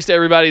 Seriously. And thanks to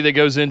everybody that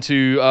goes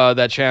into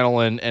that channel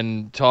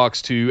and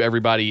talks to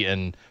everybody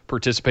and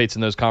participates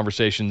in those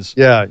conversations.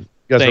 Yeah, you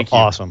guys Thank are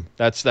you. awesome.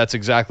 That's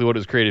exactly what it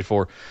was created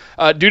for.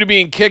 Due to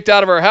being kicked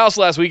out of our house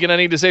last weekend, I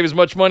need to save as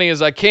much money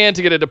as I can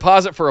to get a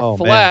deposit for a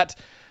flat.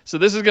 Man. So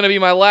this is going to be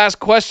my last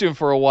question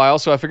for a while,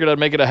 so I figured I'd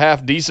make it a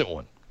half decent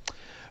one.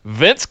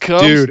 Vince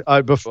comes... Dude,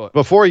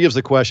 before he gives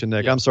the question,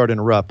 Nick, I'm sorry to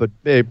interrupt, but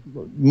hey,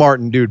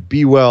 Martin, dude,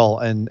 be well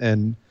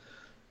and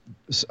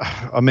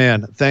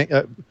man,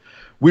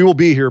 we will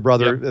be here,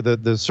 brother.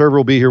 Yep. The server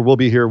will be here. We'll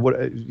be here.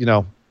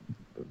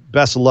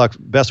 Best of luck,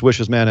 best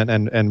wishes, man,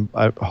 and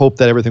I hope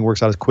that everything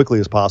works out as quickly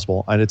as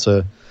possible. And it's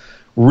a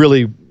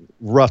really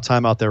rough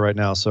time out there right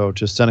now, so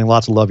just sending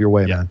lots of love your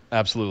way, man.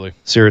 Absolutely.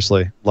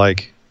 Seriously,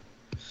 like,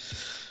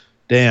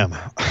 damn.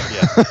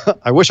 Yeah.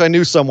 I wish I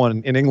knew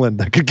someone in England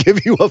that could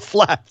give you a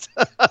flat.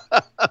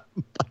 I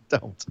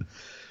don't.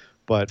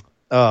 But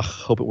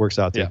hope it works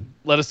out. Yeah.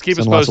 Let us keep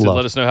us posted.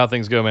 Let us know how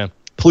things go, man.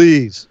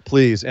 Please,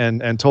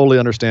 and totally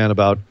understand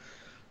about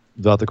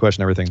the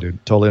question, everything,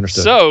 dude. Totally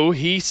understood. So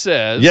he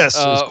says, yes,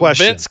 his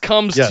question. Vince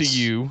comes to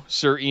you,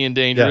 Sir Ian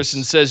Dangerous,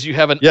 and says you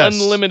have an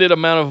unlimited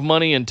amount of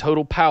money and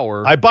total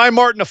power. I buy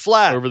Martin a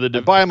flat. I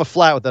buy him a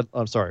flat with that.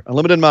 I'm sorry.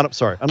 Unlimited amount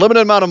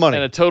of money.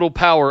 And a total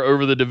power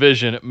over the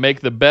division. Make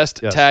the best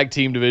tag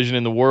team division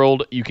in the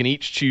world. You can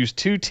each choose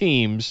 2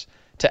 teams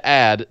to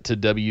add to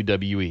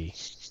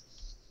WWE.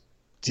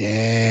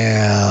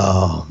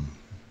 Damn.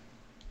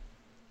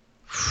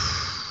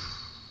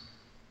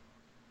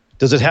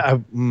 Does it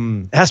have?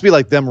 It has to be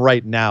like them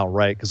right now,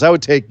 right? Because I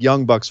would take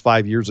Young Bucks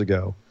 5 years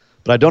ago,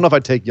 but I don't know if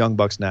I'd take Young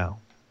Bucks now.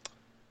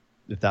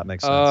 If that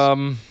makes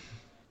sense.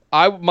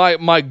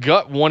 My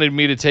gut wanted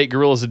me to take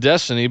Gorillas of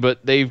Destiny, but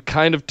they've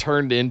kind of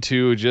turned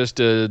into just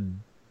a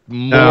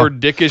more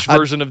dickish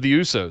version of the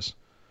Usos.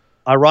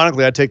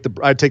 Ironically, I'd take the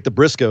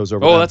Briscoes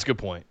over. Oh, that's a good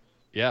point.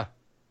 Yeah.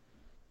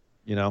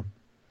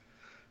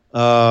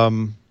 I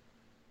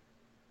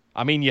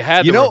mean, you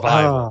had the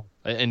Revival.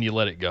 And you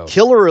let it go.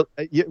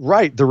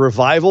 Right. The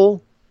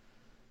Revival,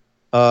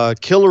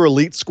 Killer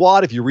Elite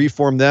Squad, if you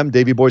reform them,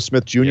 Davey Boy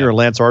Smith Jr. and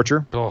Lance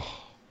Archer. Oh,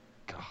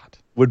 God.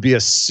 Would be a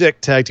sick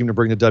tag team to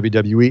bring to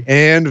WWE,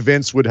 and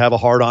Vince would have a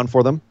hard-on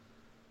for them.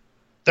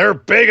 They're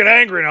big and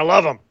angry, and I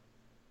love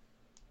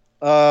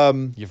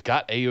them. You've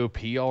got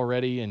AOP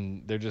already,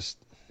 and they're just...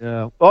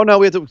 Yeah. Oh, no,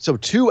 we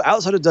have 2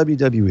 outside of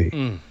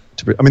WWE.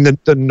 I mean,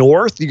 the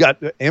North, you got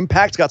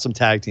Impact's got some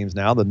tag teams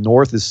now. The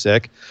North is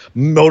sick.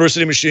 Motor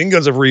City Machine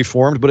Guns have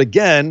reformed, but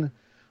again,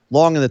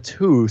 long in the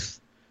tooth,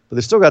 but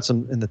they still got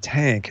some in the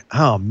tank.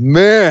 Oh,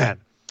 man.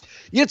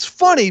 It's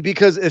funny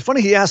because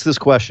he asked this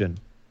question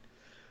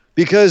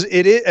because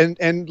it is,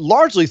 and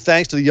largely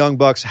thanks to the Young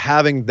Bucks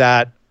having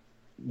that,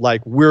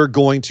 like, we're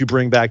going to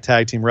bring back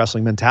tag team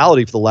wrestling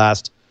mentality for the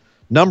last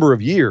number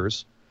of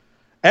years.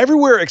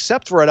 Everywhere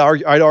except for,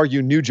 I'd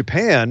argue, New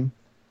Japan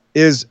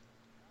is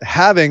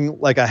having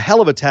like a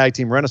hell of a tag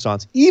team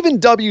renaissance.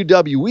 Even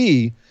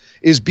WWE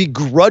is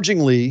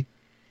begrudgingly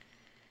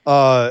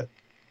holding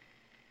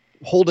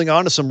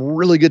on to some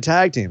really good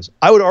tag teams.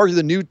 I would argue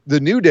the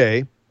New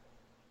Day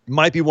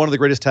might be one of the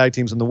greatest tag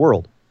teams in the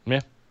world.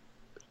 Yeah.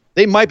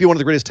 They might be one of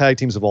the greatest tag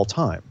teams of all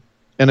time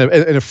in a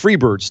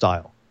Freebird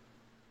style.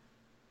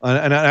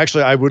 And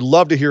actually, I would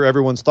love to hear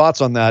everyone's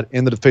thoughts on that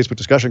in the Facebook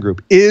discussion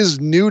group. Is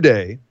New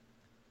Day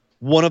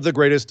one of the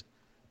greatest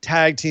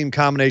tag team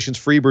combinations,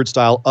 Freebird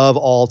style, of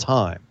all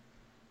time?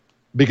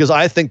 Because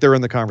I think they're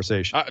in the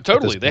conversation.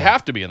 Totally. They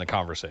have to be in the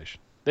conversation.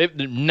 They're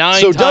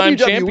 9-time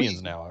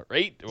champions now,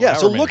 right? Yeah,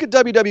 so look at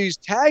WWE's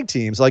tag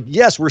teams. Like,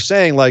 yes, we're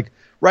saying, like,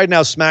 right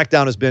now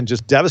SmackDown has been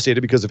just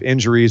devastated because of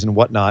injuries and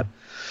whatnot.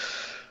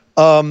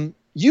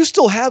 You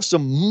still have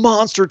some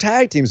monster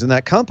tag teams in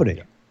that company.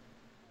 Yeah.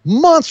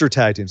 Monster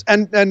tag teams.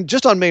 And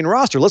just on main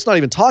roster, let's not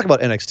even talk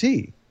about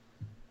NXT.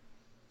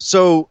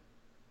 So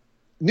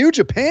New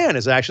Japan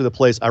is actually the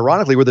place,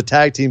 ironically, where the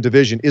tag team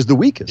division is the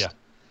weakest.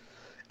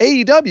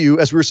 Yeah. AEW,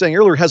 as we were saying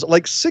earlier, has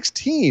like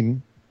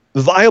 16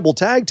 viable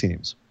tag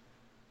teams.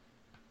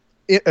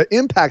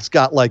 Impact's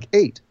got like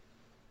 8.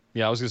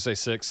 Yeah, I was going to say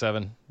 6,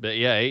 7. But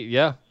yeah, 8.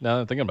 Yeah, now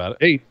that I'm thinking about it.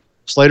 8.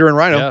 Slater and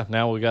Rhino. Yeah,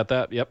 now we got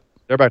that. Yep.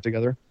 They're back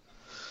together.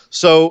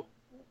 So,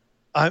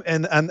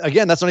 and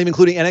again, that's not even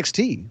including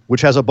NXT,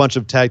 which has a bunch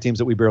of tag teams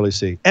that we barely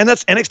see. And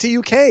that's NXT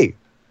UK,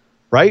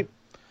 right?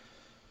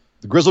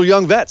 The Grizzled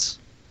Young Vets.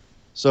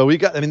 So we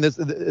got, I mean,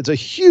 it's a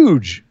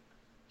huge,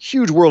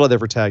 huge world out there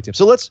for tag teams.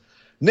 So let's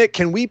Nick,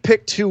 can we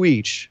pick 2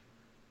 each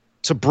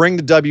to bring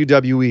to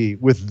WWE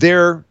with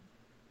their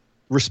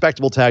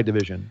respectable tag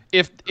division?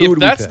 If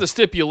that's the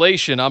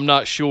stipulation, I'm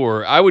not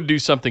sure. I would do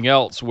something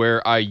else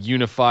where I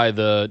unify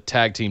the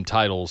tag team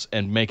titles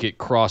and make it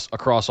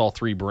across all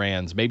 3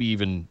 brands, maybe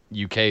even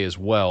UK as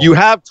well. You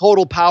have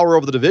total power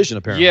over the division,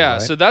 apparently. Yeah,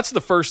 right? so that's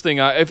the first thing.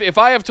 If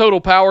I have total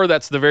power,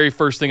 that's the very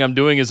first thing I'm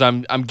doing is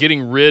I'm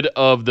getting rid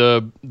of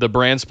the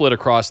brand split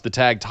across the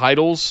tag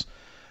titles.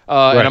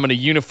 And I'm going to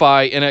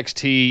unify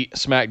NXT,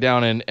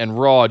 SmackDown, and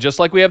Raw, just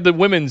like we have the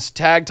women's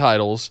tag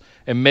titles,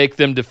 and make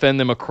them defend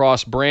them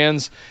across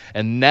brands.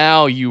 And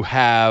now you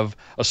have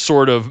a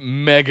sort of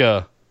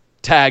mega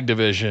tag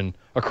division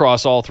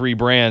across all 3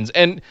 brands.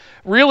 And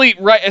really,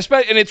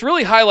 and it's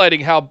really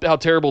highlighting how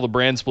terrible the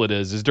brand split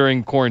is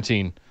during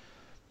quarantine.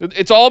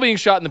 It's all being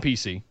shot in the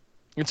PC.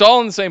 It's all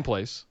in the same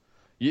place.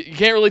 You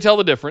can't really tell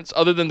the difference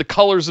other than the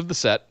colors of the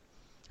set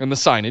and the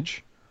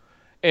signage.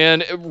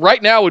 And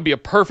right now would be a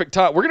perfect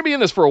time. We're going to be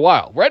in this for a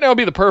while. Right now would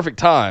be the perfect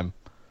time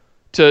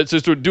to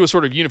do a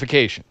sort of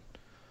unification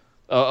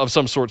of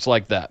some sorts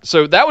like that.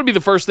 So that would be the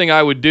first thing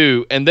I would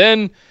do. And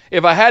then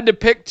if I had to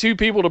pick 2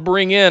 people to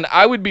bring in,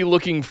 I would be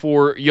looking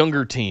for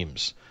younger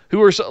teams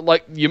who are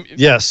like you.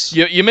 Yes.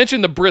 You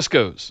mentioned the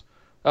Briscoes.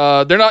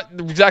 They're not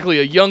exactly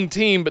a young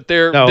team, but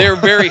they're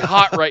very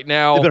hot right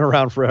now. They've been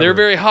around forever. They're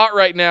very hot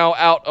right now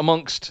out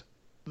amongst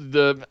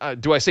the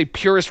do I say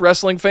purist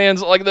wrestling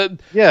fans like the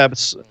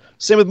but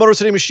same with Motor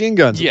City Machine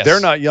Guns. Yes.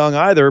 They're not young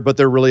either, but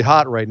they're really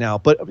hot right now.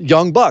 But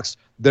Young Bucks,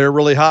 they're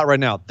really hot right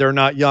now. They're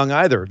not young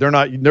either. They're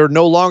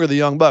no longer the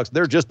Young Bucks.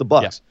 They're just the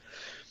Bucks.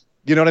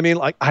 Yeah. You know what I mean?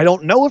 Like, I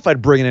don't know if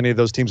I'd bring in any of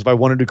those teams if I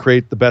wanted to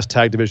create the best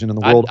tag division in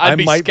the world. I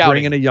might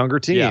bring in a younger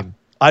team. Yeah.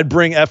 I'd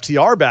bring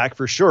FTR back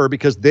for sure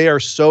because they are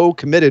so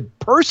committed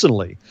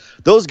personally.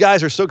 Those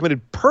guys are so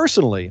committed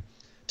personally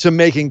to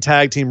making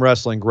tag team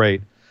wrestling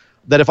great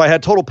that if I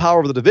had total power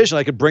over the division,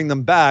 I could bring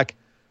them back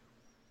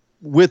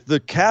with the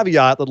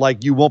caveat that,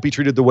 like, you won't be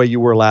treated the way you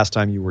were last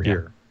time you were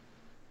here.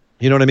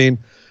 You know what I mean?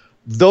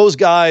 Those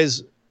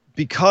guys,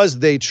 because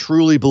they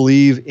truly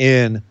believe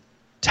in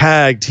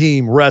tag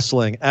team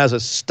wrestling as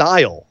a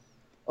style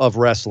of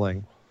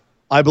wrestling,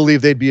 I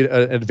believe they'd be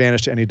an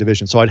advantage to any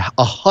division. So I'd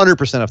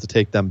 100% have to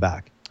take them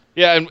back.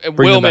 Yeah, and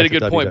Will made a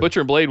good point. Butcher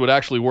and Blade would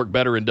actually work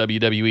better in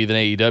WWE than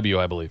AEW,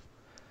 I believe.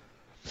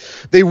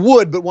 They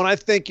would, but when I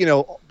think,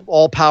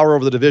 all power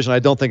over the division, I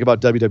don't think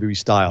about WWE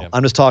style. Yeah.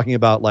 I'm just talking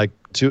about, like,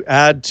 to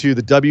add to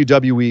the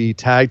WWE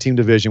tag team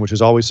division, which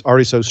is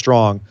already so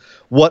strong,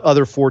 what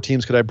other 4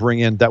 teams could I bring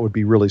in that would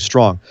be really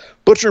strong?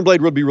 Butcher and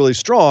Blade would be really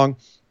strong,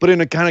 but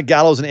in a kind of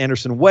Gallows and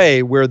Anderson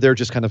way where they're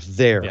just kind of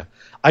there. Yeah.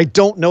 I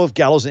don't know if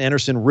Gallows and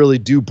Anderson really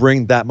do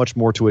bring that much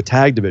more to a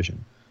tag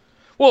division.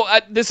 Well,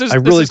 this is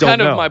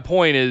kind of my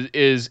point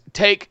is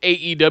take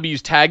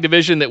AEW's tag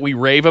division that we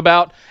rave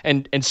about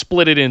and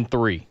split it in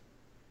 3.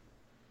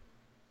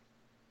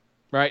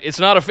 Right? It's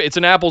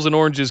an apples and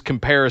oranges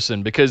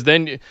comparison because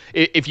then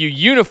if you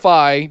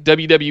unify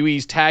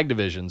WWE's tag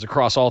divisions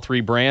across all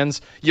 3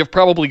 brands, you've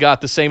probably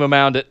got the same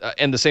amount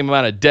and the same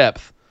amount of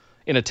depth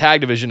in a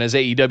tag division as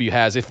AEW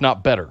has, if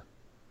not better.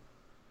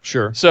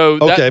 Sure. So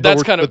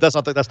that's kind of.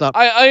 But that's not.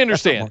 I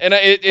understand, and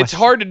it's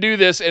hard to do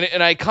this,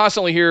 and I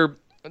constantly hear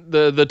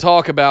the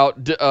talk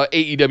about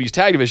AEW's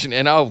tag division,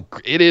 and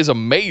it is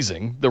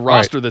amazing the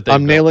roster that they've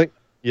nailing.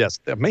 Yes,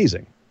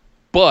 amazing.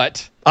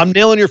 But I'm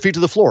nailing your feet to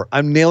the floor.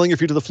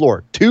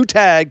 2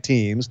 tag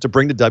teams to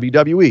bring to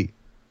WWE.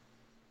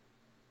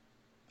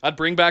 I'd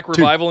bring back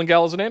Revival and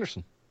Gallows and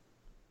Anderson.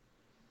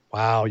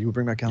 Wow, you would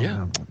bring back Gallows?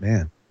 Yeah.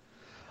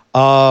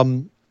 Oh,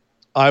 man.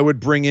 I would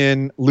bring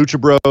in Lucha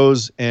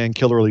Bros and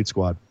Killer Elite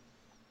Squad.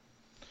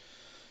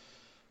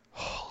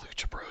 Oh,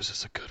 Lucha Bros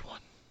is a good one.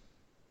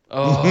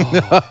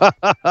 Oh.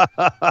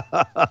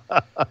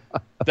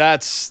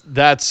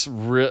 That's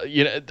real.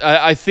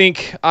 I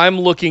think I'm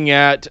looking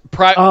at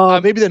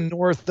maybe the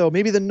North though.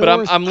 Maybe the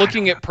North. But I'm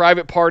looking at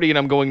Private Party and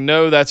I'm going,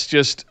 no, that's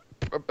just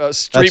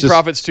Street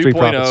Profits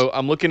 2.0.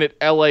 I'm looking at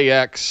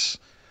LAX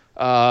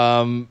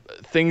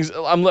things.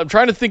 I'm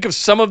trying to think of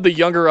some of the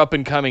younger up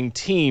and coming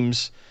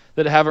teams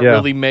that haven't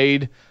really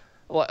made.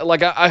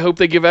 Like I hope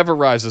they give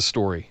Everrise a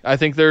story. I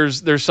think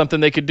there's something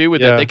they could do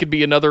with it. They could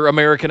be another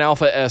American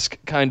Alpha-esque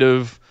kind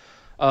of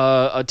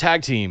a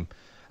tag team.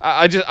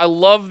 I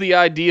love the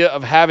idea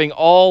of having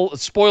all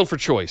spoiled for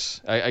choice,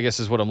 I guess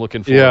is what I'm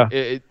looking for.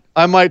 Yeah.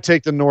 I might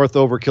take the North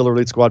over Killer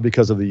Elite Squad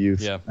because of the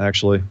youth,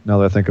 actually, now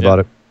that I think about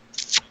it.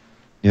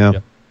 Yeah.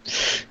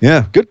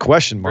 Yeah, good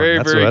question, Mark.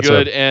 Very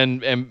good,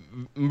 and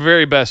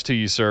very best to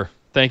you, sir.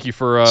 Thank you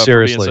for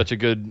being such a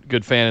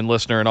good fan and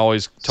listener and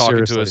always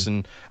talking to us,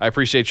 and I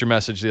appreciate your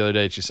message the other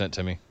day that you sent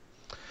to me.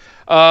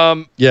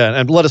 And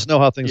let us know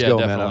how things go,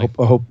 definitely. Man.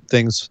 I hope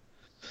things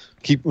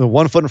keep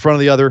one foot in front of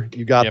the other.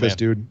 You got this, man.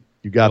 Dude.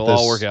 You got It'll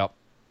all work out.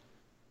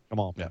 Come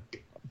on. Yeah. I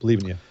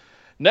believe in you.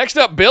 Next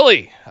up,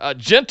 Billy, a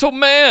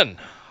gentleman.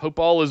 Hope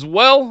all is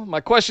well.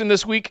 My question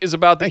this week is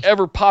about the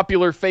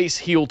ever-popular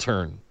face-heel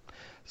turn.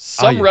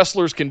 Some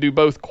wrestlers can do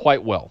both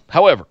quite well.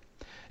 However,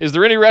 is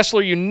there any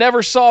wrestler you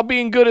never saw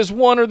being good as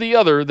one or the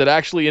other that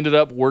actually ended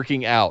up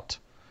working out?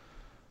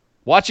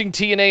 Watching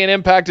TNA and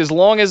Impact as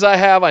long as I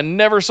have, I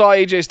never saw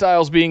AJ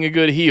Styles being a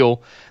good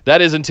heel.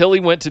 That is until he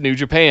went to New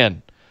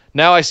Japan.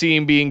 Now I see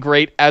him being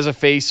great as a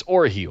face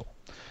or a heel.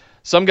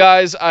 Some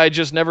guys I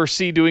just never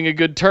see doing a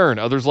good turn.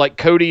 Others like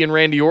Cody and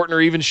Randy Orton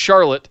or even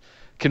Charlotte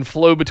can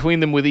flow between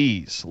them with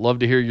ease. Love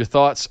to hear your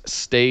thoughts.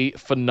 Stay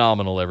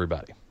phenomenal,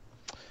 everybody.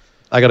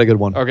 I got a good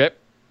one. Okay.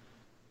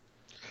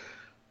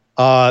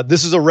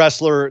 This is a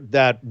wrestler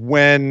that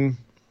when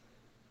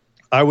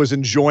I was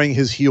enjoying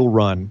his heel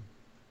run,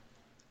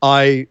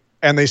 and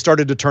they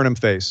started to turn him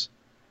face,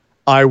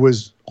 I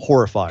was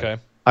horrified.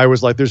 Okay. I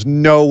was like, there's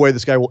no way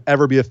this guy will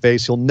ever be a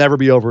face. He'll never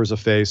be over as a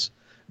face.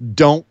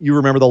 Don't you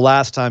remember the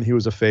last time he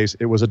was a face?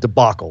 It was a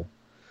debacle.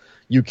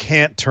 You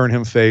can't turn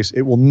him face.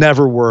 It will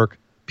never work.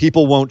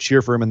 People won't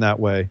cheer for him in that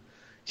way.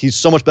 He's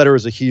so much better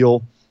as a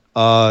heel.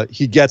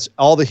 He gets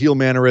all the heel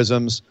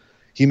mannerisms.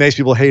 He makes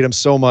people hate him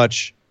so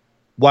much.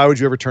 Why would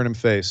you ever turn him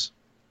face?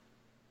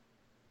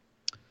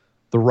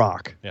 The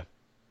Rock. Yeah.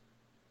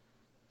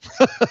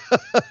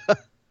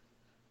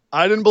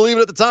 I didn't believe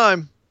it at the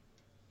time.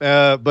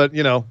 But,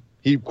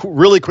 he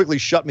really quickly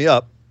shut me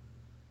up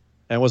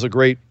and was a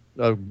great,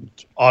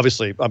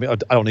 obviously, I mean,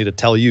 I don't need to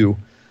tell you. I'm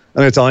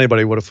going to tell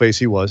anybody what a face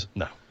he was.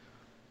 No.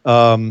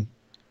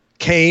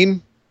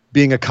 Kane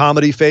being a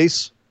comedy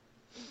face,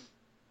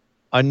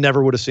 I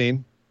never would have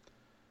seen.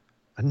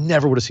 I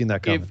never would have seen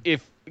that coming.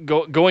 If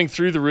going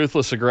through the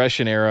Ruthless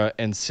Aggression era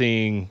and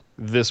seeing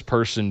this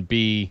person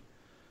be,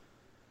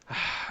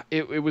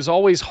 it was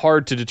always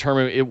hard to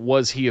determine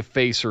was he a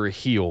face or a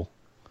heel.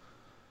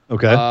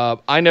 Okay.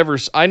 I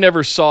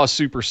never saw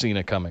Super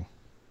Cena coming.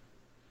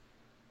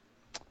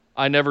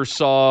 I never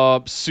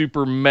saw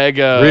super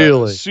mega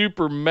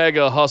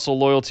hustle,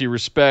 loyalty,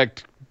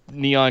 respect,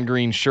 neon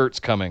green shirts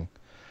coming.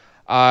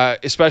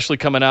 Especially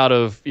coming out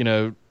of,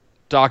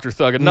 Dr.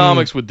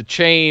 Thugonomics with the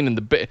chain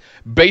and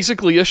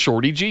basically a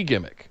Shorty G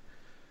gimmick.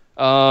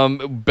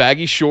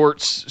 Baggy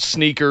shorts,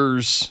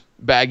 sneakers,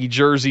 baggy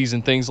jerseys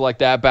and things like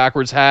that,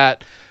 backwards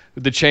hat,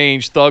 the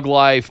change, thug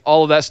life,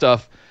 all of that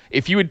stuff.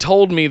 If you had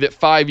told me that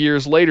 5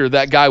 years later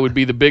that guy would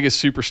be the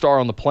biggest superstar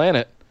on the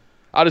planet,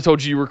 I'd have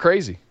told you were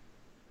crazy.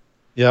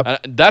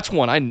 Yep. That's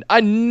one.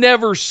 I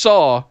never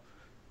saw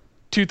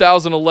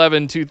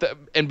 2011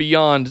 and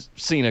beyond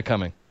Cena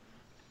coming.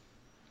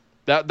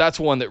 That's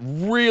one that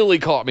really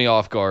caught me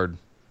off guard.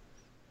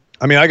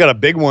 I mean, I got a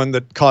big one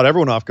that caught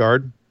everyone off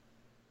guard.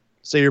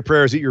 Say your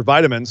prayers, eat your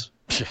vitamins.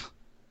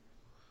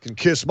 Can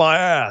kiss my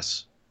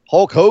ass.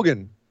 Hulk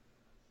Hogan.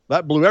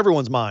 That blew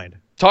everyone's mind.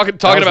 Talking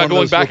about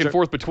going back and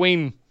forth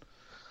between.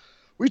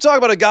 We talk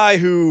about a guy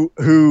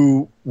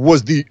who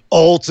was the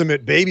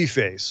ultimate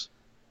babyface,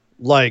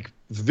 like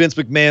Vince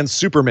McMahon's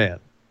Superman,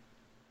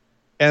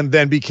 and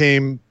then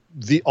became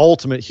the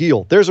ultimate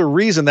heel. There's a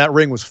reason that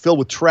ring was filled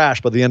with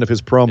trash by the end of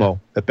his promo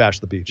at Bash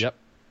the Beach. Yep.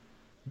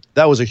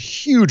 That was a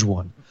huge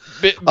one.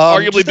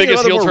 Arguably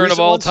biggest heel turn of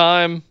all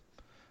time.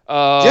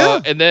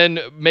 Yeah. And then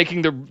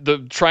making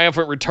the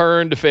triumphant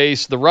return to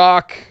face The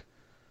Rock.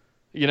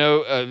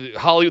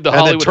 Hollywood.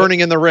 And then turning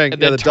in the ring.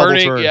 And then the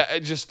turning. double turn. Yeah,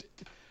 just.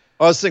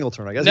 Oh, a single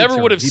turn, I guess. Never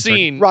would have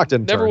seen. Rock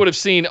didn't never turn. would have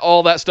seen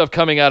all that stuff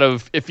coming out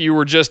of if you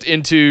were just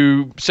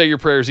into say your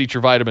prayers, eat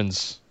your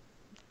vitamins.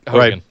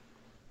 Hogan.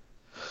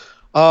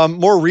 Right.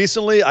 More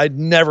recently, I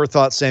never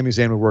thought Sami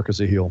Zayn would work as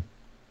a heel.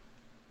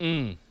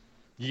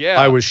 Yeah.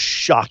 I was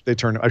shocked they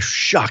turned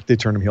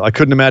him heel. I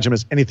couldn't imagine him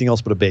as anything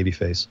else but a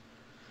babyface.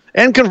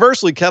 And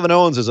conversely, Kevin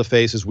Owens as a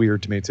face is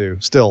weird to me too.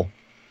 Still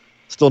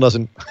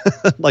doesn't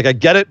like I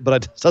get it,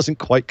 but it doesn't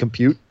quite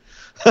compute.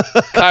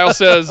 Kyle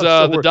says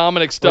the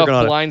Dominic stuff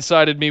on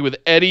blindsided me with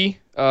Eddie.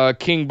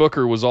 King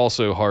Booker was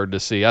also hard to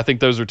see. I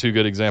think those are two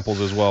good examples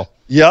as well.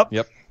 Yep.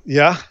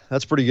 Yeah,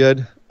 that's pretty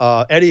good.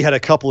 Eddie had a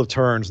couple of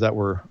turns that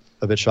were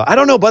a bit shot. I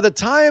don't know. By the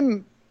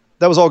time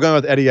that was all going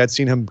with Eddie, I'd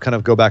seen him kind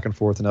of go back and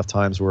forth enough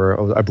times where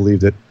I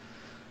believed it.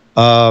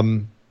 Yeah,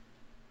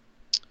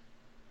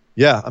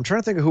 I'm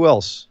trying to think of who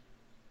else.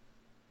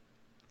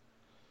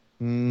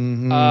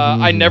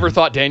 I never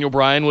thought Daniel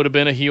Bryan would have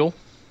been a heel.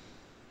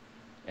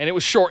 And it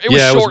was short. It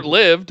was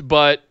short-lived,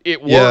 but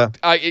it worked.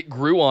 Yeah. It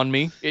grew on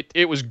me.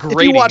 It was great.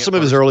 If you watch some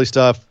of his early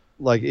stuff,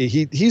 like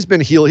he's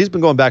been heel. He's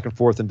been going back and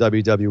forth in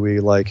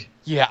WWE. Like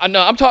yeah,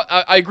 no,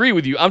 I agree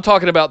with you. I'm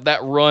talking about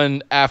that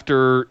run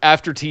after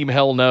Team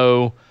Hell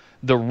No,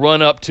 the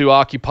run up to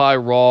Occupy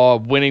Raw,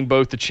 winning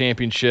both the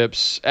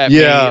championships.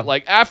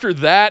 Like after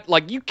that,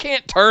 like you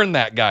can't turn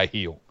that guy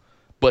heel,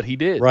 but he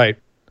did. Right.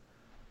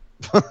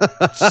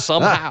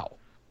 Somehow.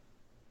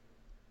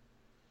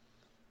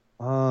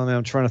 Man,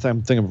 I'm trying to think.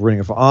 I'm thinking of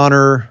Ring of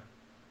Honor.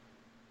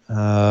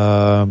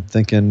 I'm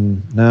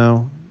thinking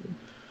no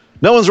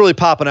one's really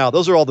popping out.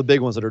 Those are all the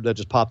big ones that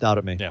just popped out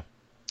at me. Yeah.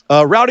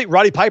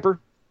 Roddy Piper.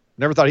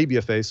 Never thought he'd be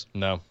a face.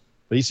 No.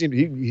 But he seemed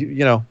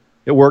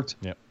it worked.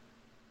 Yeah.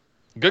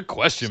 Good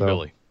question,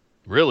 Billy.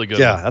 Really good.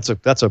 Yeah, one.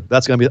 that's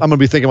gonna be. I'm gonna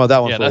be thinking about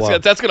that one for a while.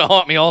 That's gonna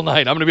haunt me all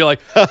night. I'm gonna be like,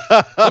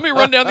 let me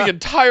run down the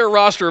entire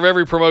roster of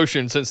every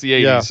promotion since the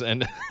 80s. Yeah.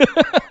 And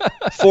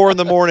 4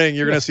 a.m,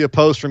 you're gonna see a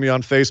post from me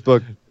on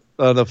Facebook,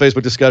 the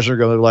Facebook discussion,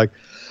 going like,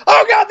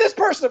 "Oh God, this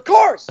person, of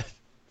course."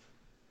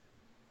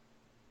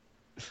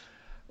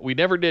 We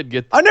never did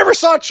get. I never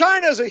saw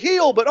China as a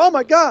heel, but oh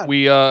my God.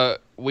 We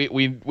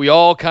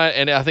all kind of,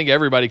 and I think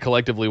everybody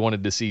collectively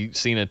wanted to see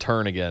Cena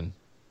turn again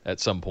at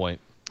some point.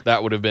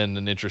 That would have been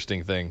an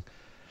interesting thing.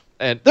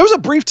 And there was a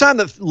brief time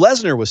that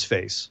Lesnar was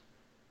face.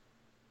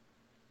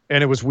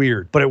 And it was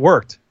weird, but it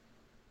worked.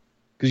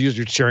 Because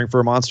you're cheering for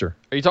a monster.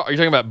 Are you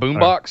talking about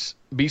Boombox?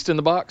 Beast in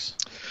the Box?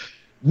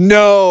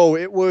 No,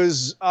 it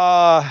was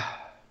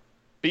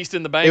Beast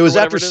in the Bank. It was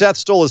after Seth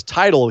stole his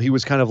title. He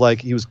was kind of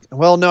like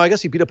I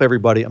guess he beat up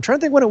everybody. I'm trying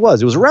to think when it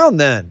was. It was around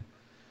then.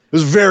 It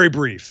was very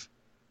brief.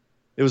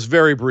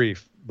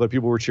 But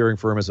people were cheering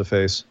for him as a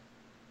face.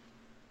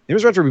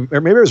 Maybe it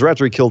was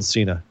after he killed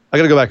Cena. I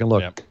got to go back and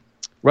look. Yeah.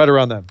 Right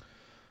around then.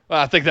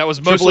 I think that was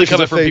mostly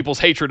coming from people's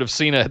hatred of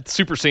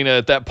Super Cena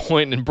at that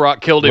point, and Brock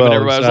killed him, and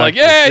everybody was like,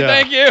 "Yay,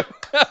 thank you!"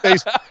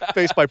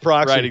 face by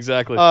proxy. Right,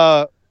 exactly.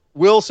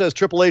 Will says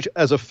Triple H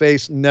as a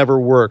face never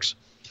works.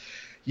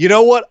 You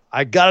know what?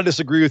 I gotta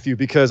disagree with you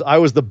because I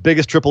was the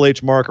biggest Triple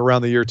H mark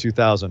around the year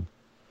 2000.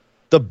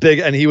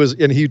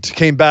 He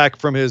came back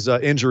from his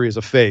injury as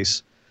a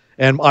face,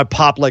 and I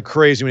popped like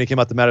crazy when he came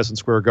out to Madison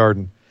Square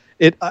Garden.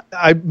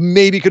 I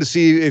maybe could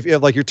see if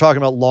like you're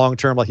talking about long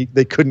term, like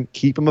they couldn't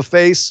keep him a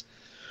face.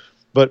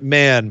 But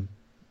man,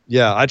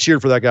 yeah, I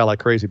cheered for that guy like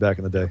crazy back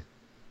in the day.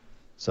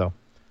 So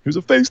he was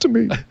a face to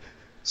me.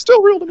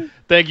 Still real to me.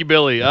 Thank you,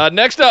 Billy.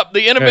 Next up,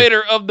 the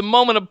innovator of the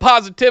moment of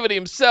positivity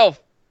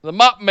himself, the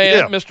mop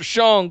man, Mr.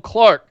 Sean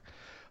Clark.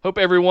 Hope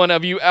every one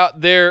of you out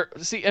there,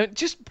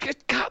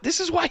 God, this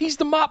is why he's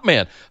the mop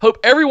man. Hope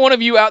every one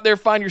of you out there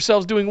find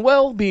yourselves doing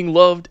well, being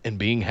loved, and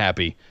being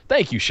happy.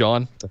 Thank you,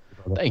 Sean.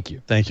 Thank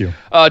you.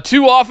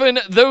 Too often,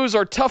 those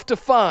are tough to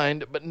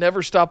find, but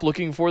never stop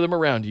looking for them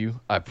around you.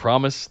 I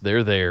promise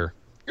they're there.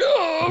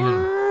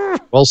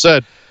 Well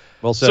said.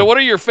 So what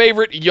are your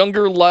favorite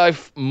younger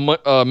life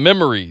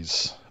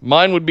memories?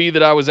 Mine would be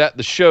that I was at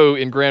the show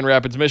in Grand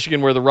Rapids,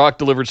 Michigan, where The Rock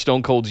delivered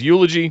Stone Cold's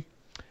eulogy,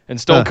 and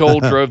Stone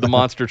Cold drove the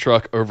monster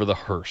truck over the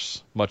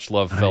hearse. Much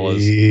love,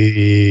 fellas.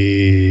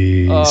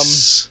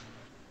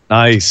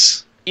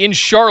 Nice. In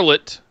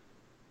Charlotte,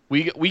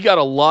 we got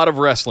a lot of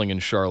wrestling in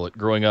Charlotte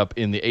growing up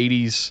in the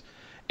 80s,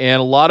 and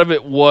a lot of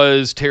it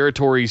was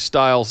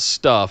territory-style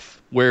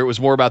stuff where it was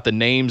more about the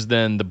names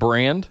than the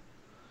brand.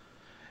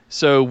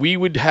 So we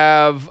would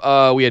have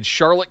we had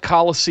Charlotte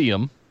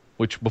Coliseum,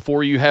 which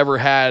before you ever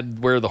had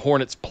where the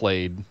Hornets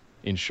played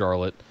in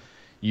Charlotte,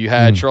 you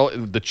had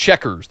Charlotte, the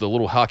Checkers, the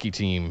little hockey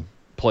team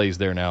plays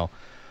there now,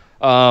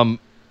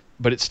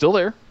 but it's still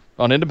there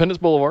on Independence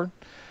Boulevard.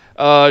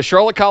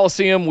 Charlotte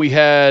Coliseum, we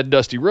had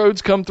Dusty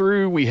Rhodes come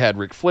through, we had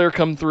Ric Flair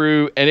come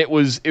through, and it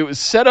was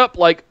set up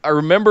like I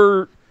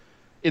remember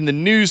in the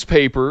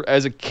newspaper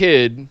as a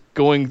kid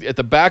going at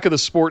the back of the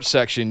sports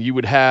section, it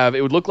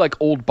would look like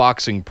old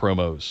boxing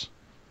promos.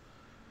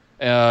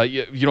 You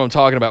know what I'm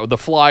talking about, with the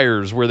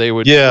flyers where they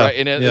would,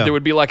 there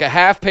would be like a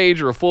half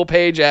page or a full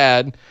page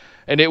ad,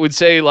 and it would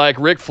say like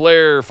Ric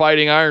Flair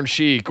fighting Iron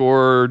Sheik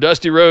or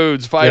Dusty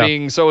Rhodes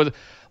fighting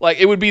like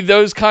it would be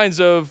those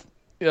kinds of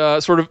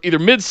sort of either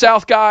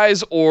Mid-South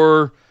guys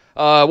or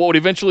what would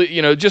eventually,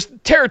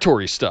 just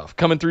territory stuff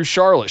coming through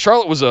Charlotte.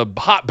 Charlotte was a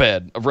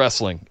hotbed of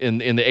wrestling in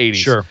the 80s.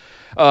 Sure.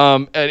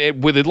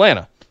 With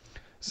Atlanta.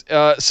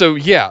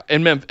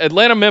 And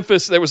Atlanta,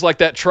 Memphis, there was like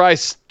that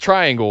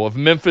triangle of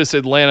Memphis,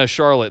 Atlanta,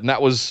 Charlotte, and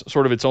that was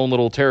sort of its own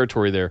little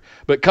territory there.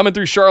 But coming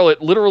through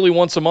Charlotte, literally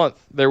once a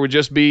month, it would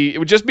just be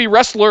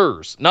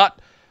wrestlers, not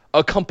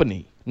a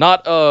company.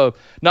 Not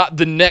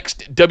the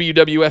next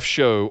WWF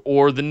show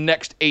or the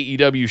next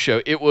AEW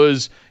show. It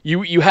was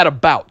you had a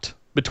bout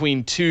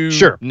between two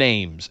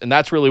names, and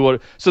that's really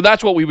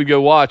that's what we would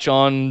go watch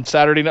on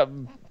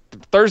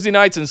Thursday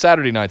nights and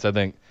Saturday nights. I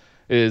think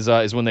is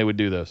when they would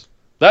do this.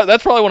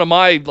 That's probably one of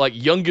my like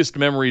youngest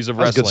memories of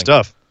wrestling. Good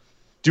stuff.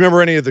 Do you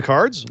remember any of the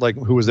cards? Like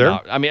who was there? No,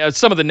 I mean,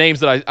 some of the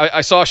names that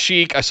I saw: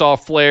 Sheik, I saw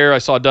Flair, I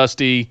saw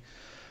Dusty.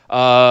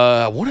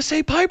 I want to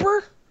say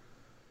Piper.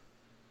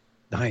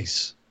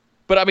 Nice.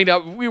 But I mean,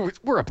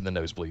 we're up in the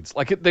nosebleeds.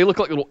 Like they look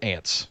like little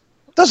ants.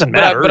 Doesn't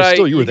matter. But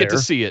still, you were get there to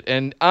see it,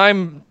 and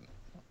I'm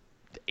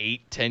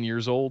 8-10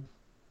 years old.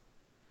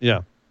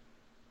 Yeah.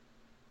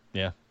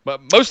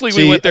 But mostly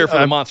we went there for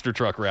the monster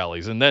truck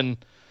rallies, and then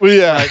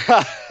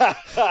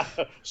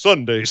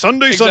Sunday.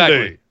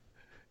 Exactly.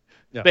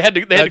 Yeah. They had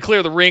to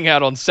clear the ring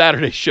out on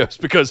Saturday shows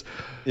because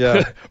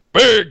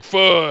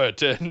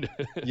Bigfoot and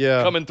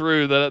coming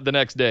through the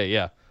next day.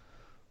 Yeah.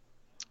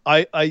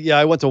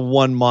 I went to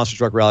one monster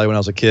truck rally when I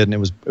was a kid, and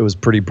it was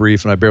pretty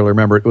brief, and I barely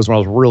remember it. It was when I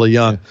was really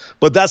young.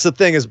 But that's the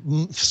thing is,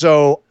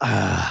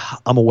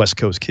 I'm a West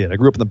Coast kid. I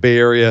grew up in the Bay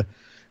Area,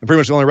 and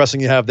pretty much the only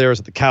wrestling you have there is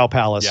at the Cow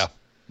Palace. Yeah,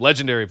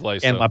 legendary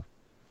place.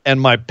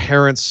 And my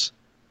parents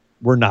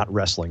were not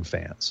wrestling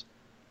fans.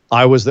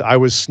 I was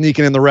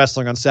sneaking in the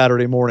wrestling on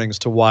Saturday mornings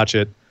to watch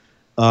it.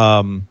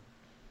 I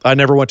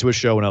never went to a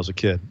show when I was a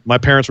kid. My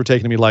parents were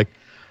taking me like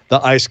the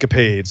Ice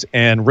Capades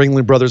and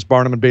Ringling Brothers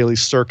Barnum and Bailey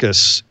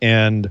Circus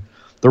and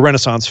the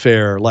Renaissance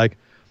Fair. Like,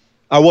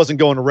 I wasn't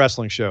going to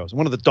wrestling shows. I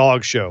went to the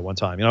dog show one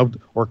time,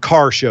 or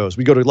car shows.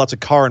 We go to lots of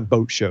car and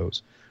boat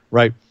shows,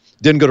 right?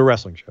 Didn't go to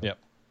wrestling shows. Yep.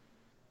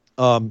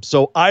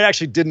 So I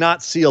actually did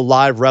not see a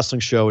live wrestling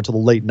show until the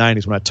late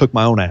 90s when I took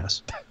my own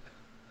ass.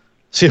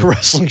 See a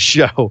wrestling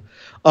show.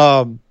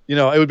 You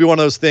know, it would be one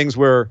of those things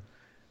where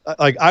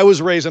like I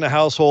was raised in a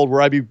household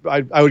where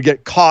I would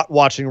get caught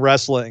watching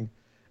wrestling,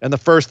 and the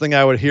first thing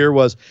I would hear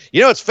was,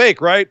 you know, it's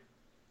fake, right?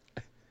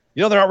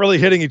 You know, they're not really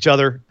hitting each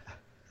other.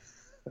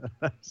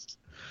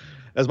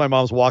 As my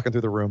mom's walking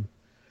through the room.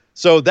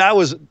 So that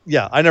was,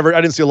 yeah, I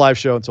didn't see a live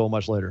show until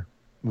much later.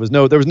 There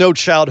was no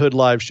childhood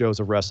live shows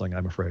of wrestling,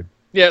 I'm afraid.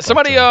 Yeah,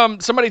 somebody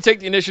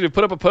take the initiative,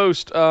 put up a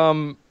post up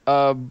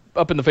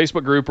in the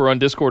Facebook group or on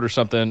Discord or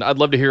something. I'd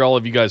love to hear all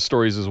of you guys'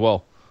 stories as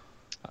well.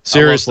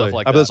 Seriously,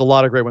 like there's a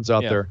lot of great ones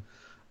out there.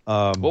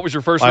 What was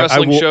your first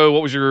wrestling show?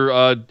 What was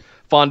your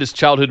fondest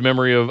childhood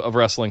memory of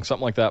wrestling?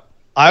 Something like that.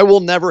 I will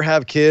never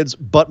have kids,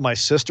 but my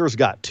sister's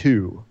got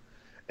 2.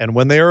 And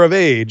when they are of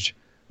age,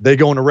 they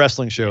go into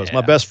wrestling shows. Yeah.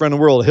 My best friend in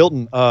the world,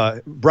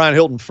 Brian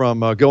Hilton from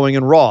Going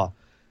in Raw,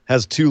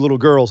 has 2 little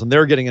girls, and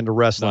they're getting into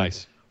wrestling.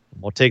 Nice.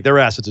 We'll take their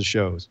asses to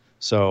shows.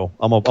 So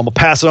I'm gonna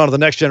pass it on to the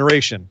next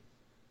generation.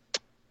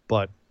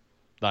 But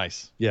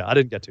nice. Yeah, I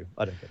didn't get to.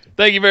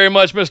 Thank you very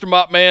much, Mr.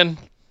 Mopman.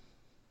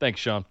 Thanks,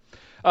 Sean.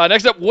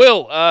 Next up,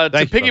 Will. To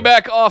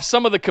piggyback off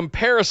some of the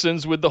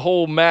comparisons with the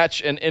whole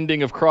match and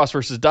ending of Cross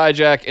versus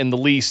Dijak and the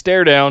Lee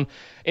stare down,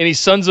 any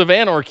Sons of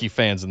Anarchy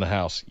fans in the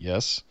house?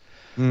 Yes.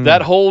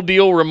 That whole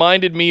deal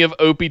reminded me of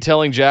Opie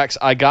telling Jax,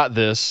 I got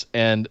this,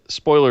 and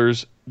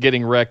spoilers,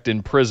 getting wrecked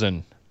in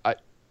prison.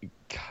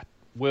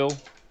 Will.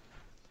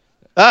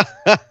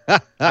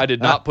 I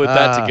did not put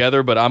that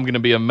together, but I'm going to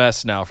be a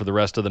mess now for the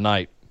rest of the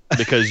night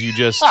because you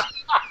just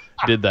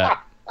did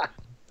that.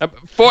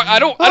 I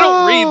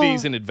don't read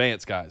these in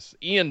advance, guys.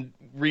 Ian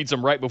reads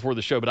them right before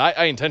the show, but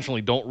I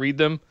intentionally don't read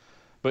them.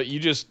 But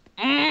you just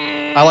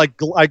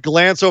I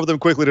glance over them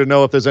quickly to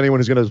know if there's anyone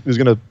who's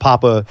gonna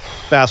pop a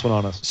fast one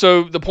on us.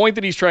 So the point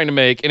that he's trying to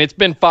make, and it's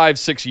been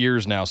 5-6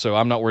 years now, so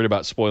I'm not worried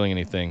about spoiling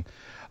anything.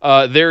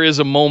 There is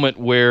a moment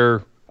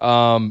where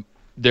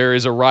there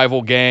is a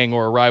rival gang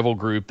or a rival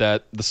group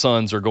that the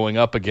Sons are going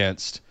up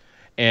against,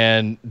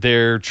 and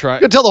they're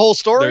trying. You can tell the whole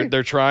story.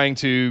 They're trying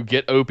to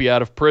get Opie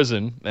out of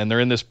prison, and they're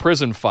in this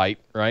prison fight,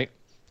 right?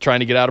 Trying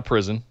to get out of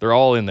prison. They're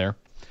all in there,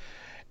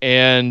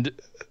 and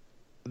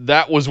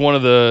that was one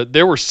of the.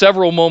 There were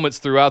several moments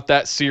throughout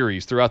that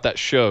series, throughout that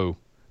show,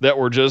 that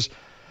were just.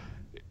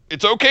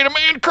 It's okay to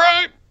man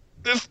cry.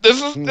 This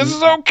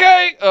is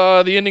okay.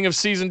 The ending of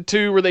season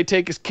 2 where they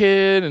take his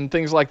kid and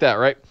things like that,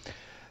 right?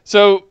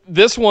 So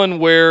this one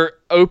where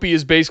Opie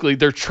is basically,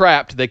 they're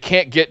trapped. They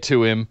can't get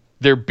to him.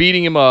 They're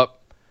beating him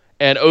up,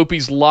 and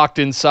Opie's locked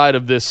inside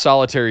of this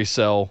solitary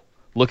cell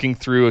looking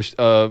through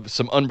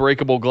some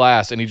unbreakable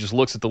glass, and he just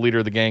looks at the leader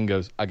of the gang and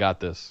goes, I got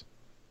this.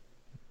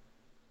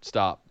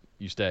 Stop.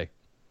 You stay.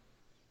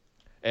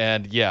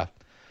 And yeah,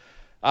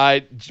 I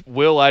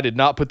did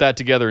not put that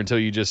together until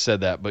you just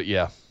said that, but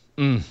yeah.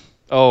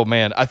 Oh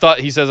man, I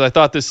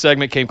thought this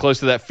segment came close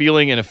to that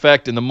feeling and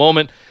effect in the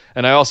moment,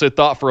 and I also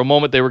thought for a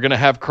moment they were going to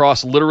have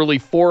Cross literally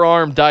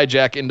forearm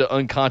Dijak into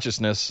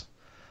unconsciousness,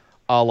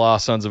 a la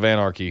Sons of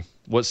Anarchy.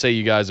 What say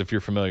you guys if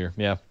you're familiar?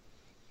 Yeah.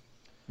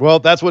 Well,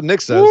 that's what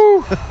Nick says.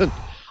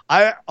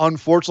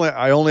 Unfortunately,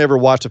 I only ever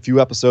watched a few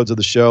episodes of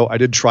the show. I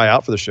did try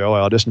out for the show. I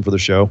auditioned for the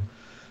show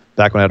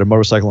back when I had a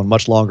motorcycle and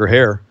much longer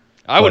hair.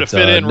 I would have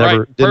fit in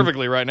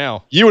perfectly right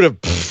now. You would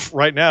have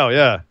right now,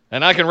 yeah.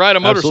 And I can ride a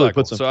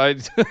motorcycle,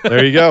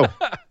 There you go.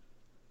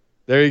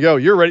 There you go.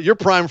 You're ready. You're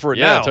primed for it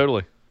now. Yeah,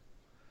 totally.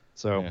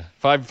 So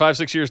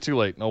 5-6 years too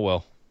late. Oh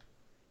well.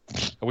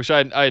 I wish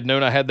I had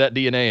known I had that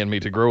DNA in me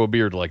to grow a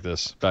beard like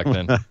this back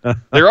then.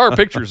 There are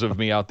pictures of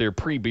me out there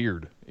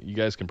pre-beard. You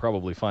guys can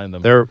probably find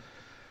them. They're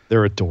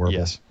adorable.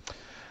 Yes.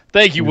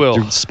 Thank you,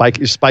 Will.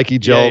 Spiky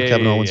gel,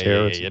 Kevin Owens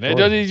hair. You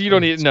don't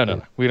need.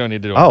 No. We don't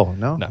need to do it. Oh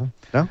no.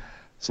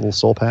 It's a little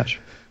soul patch.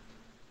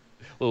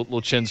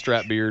 Little chin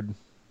strap beard.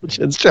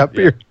 Chin strap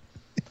beard.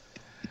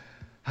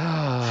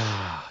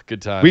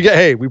 Good time.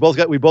 We both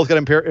got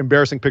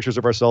embarrassing pictures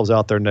of ourselves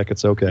out there, Nick.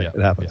 It's okay. It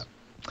happens.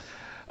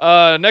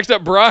 Yeah. Next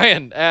up,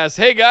 Brian asks,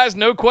 "Hey guys,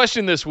 no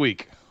question this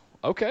week."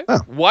 Okay. Oh.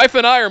 Wife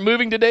and I are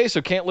moving today,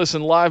 so can't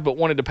listen live, but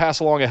wanted to pass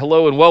along a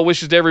hello and well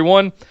wishes to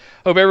everyone.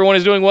 Hope everyone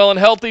is doing well and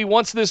healthy.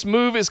 Once this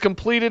move is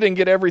completed and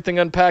get everything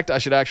unpacked, I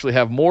should actually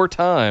have more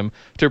time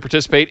to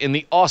participate in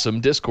the awesome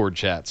Discord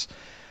chats.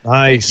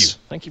 Nice.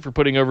 Thank you for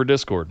putting over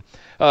Discord.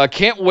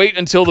 Can't wait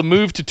until the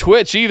move to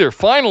Twitch either.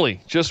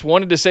 Finally, just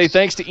wanted to say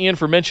thanks to Ian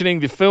for mentioning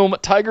the film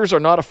Tigers Are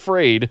Not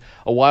Afraid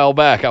a while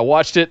back. I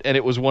watched it, and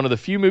it was one of the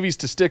few movies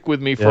to stick with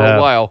me for a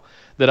while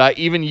that I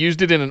even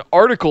used it in an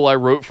article I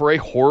wrote for a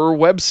horror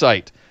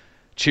website.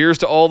 Cheers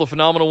to all the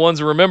phenomenal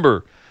ones, and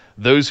remember,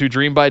 those who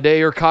dream by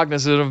day are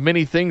cognizant of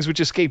many things which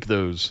escape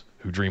those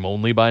who dream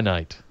only by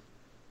night.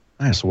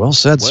 Nice. Well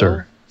said,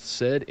 sir.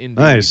 Said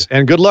indeed. Nice.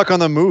 And good luck on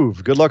the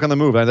move.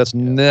 That's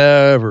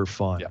never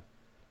fun. Yeah.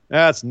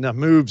 That's not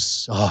moves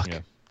suck. Yeah.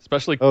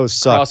 Especially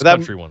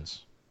cross-country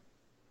ones.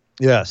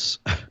 Yes,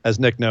 as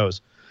Nick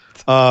knows.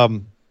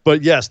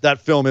 But yes, that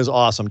film is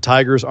awesome.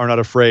 Tigers Are Not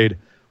Afraid,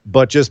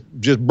 but just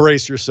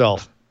brace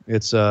yourself.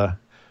 It's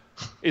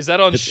Is that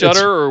on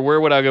Shudder, or where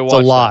would I go watch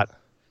It's a lot.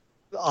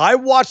 that? I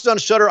watched it on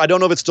Shudder. I don't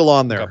know if it's still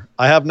on there. Okay.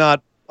 I have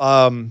not.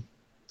 I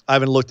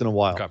haven't looked in a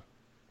while. Okay.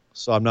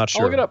 So I'm not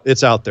sure. I'll look it up.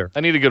 It's out there.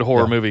 I need a good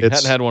horror movie.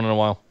 Hadn't had one in a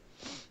while.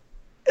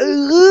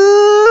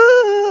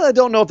 I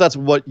don't know if that's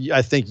what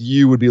I think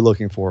you would be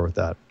looking for with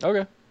that.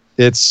 Okay.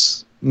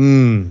 It's.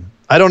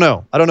 I don't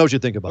know. I don't know what you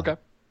think about Okay. it.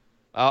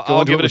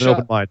 I'll give it a with an shot.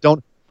 open mind.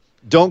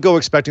 Don't go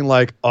expecting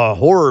like a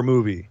horror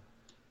movie.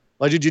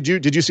 Like did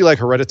you see like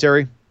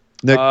Hereditary,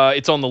 Nick?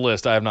 It's on the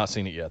list. I have not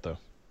seen it yet, though.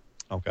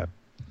 Okay.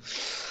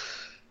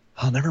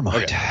 Oh, never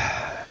mind. Okay.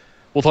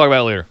 We'll talk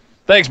about it later.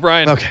 Thanks,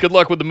 Brian. Okay. Good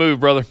luck with the move,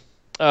 brother.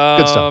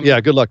 Good stuff. Yeah,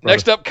 good luck, brother.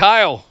 Next up,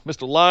 Kyle,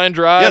 Mr. Line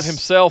Drive Yes.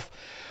 himself.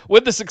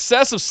 With the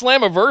success of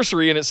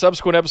Slammiversary and its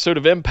subsequent episode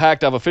of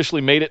Impact, I've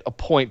officially made it a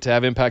point to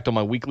have Impact on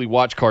my weekly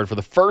watch card for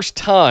the first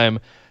time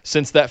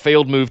since that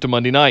failed move to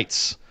Monday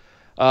nights.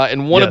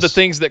 And one of the Yes.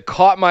 things that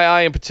caught my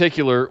eye in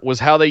particular was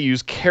how they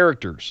use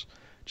characters.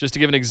 Just to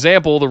give an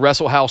example, the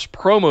Wrestle House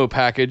promo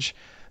package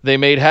they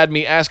made had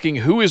me asking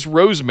who is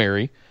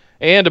Rosemary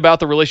and about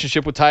the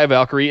relationship with Taya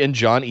Valkyrie and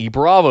John E.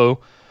 Bravo,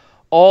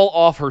 all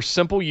off her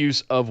simple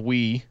use of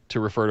we to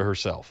refer to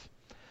herself.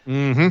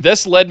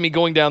 This led me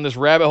going down this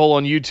rabbit hole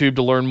on YouTube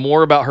to learn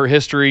more about her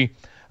history,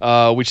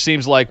 which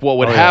seems like what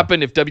would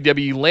happen if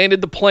WWE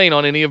landed the plane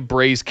on any of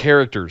Bray's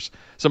characters.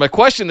 So my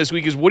question this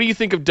week is, what do you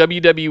think of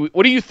WWE?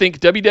 What do you think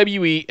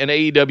WWE and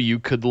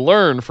AEW could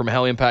learn from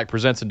how Impact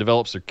presents and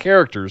develops their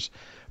characters,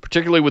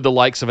 particularly with the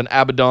likes of an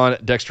Abaddon,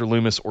 Dexter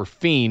Lumis, or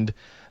Fiend,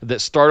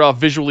 that start off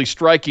visually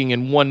striking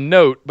in one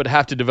note, but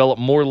have to develop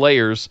more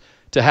layers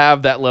to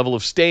have that level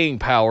of staying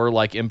power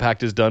like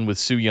Impact has done with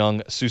Su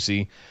Yung,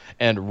 Susie,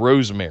 and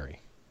Rosemary?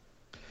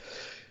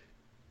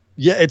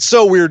 Yeah, it's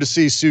so weird to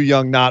see Su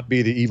Yung not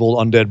be the evil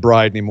undead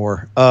bride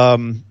anymore.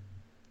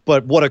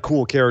 But what a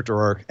cool character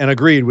arc. And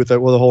agreed with the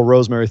whole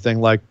Rosemary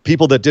thing. Like,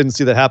 people that didn't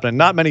see that happen, and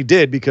not many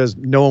did because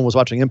no one was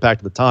watching Impact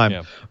at the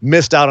time,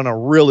 missed out on a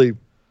really,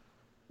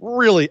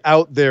 really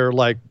out there,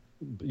 like,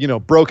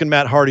 Broken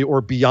Matt Hardy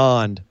or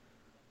beyond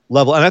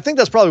level. And I think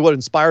that's probably what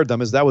inspired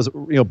them, is that was,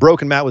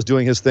 Broken Matt was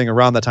doing his thing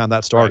around that time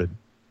that started.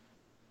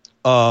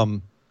 Right.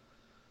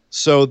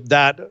 So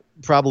that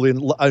probably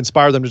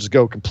inspired them to just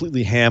go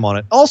completely ham on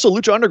it. Also,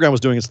 Lucha Underground was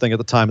doing its thing at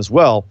the time as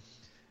well.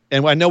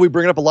 And I know we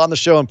bring it up a lot on the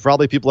show, and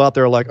probably people out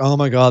there are like, oh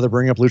my God, they're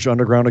bringing up Lucha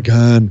Underground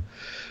again.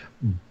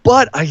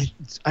 But I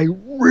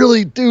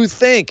really do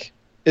think,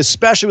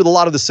 especially with a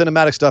lot of the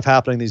cinematic stuff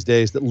happening these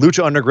days, that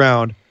Lucha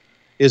Underground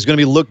is going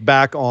to be looked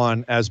back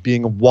on as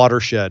being a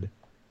watershed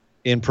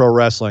in pro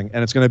wrestling,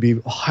 and it's going to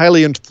be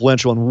highly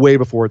influential and way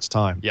before its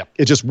time. Yep.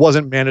 It just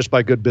wasn't managed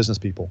by good business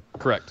people.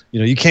 Correct.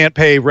 You can't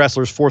pay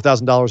wrestlers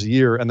 $4,000 a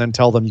year and then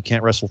tell them you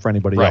can't wrestle for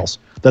anybody else.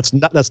 That's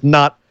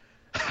not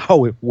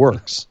how it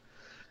works.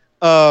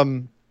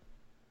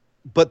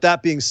 But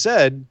that being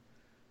said,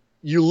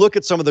 you look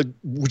at some of the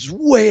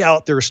way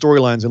out there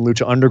storylines in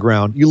Lucha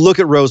Underground. You look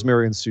at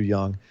Rosemary and Su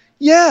Yung.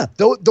 Yeah,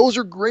 those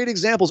are great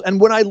examples. And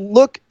when I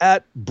look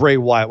at Bray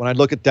Wyatt, when I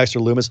look at Dexter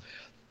Lumis,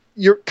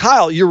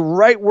 Kyle, you're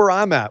right where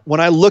I'm at. When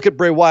I look at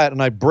Bray Wyatt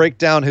and I break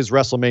down his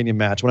WrestleMania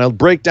match, when I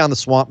break down the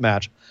Swamp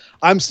match,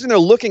 I'm sitting there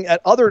looking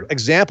at other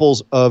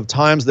examples of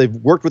times they've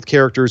worked with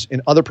characters in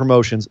other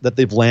promotions that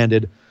they've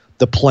landed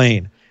the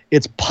plane.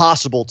 It's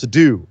possible to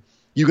do.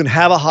 You can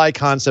have a high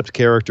concept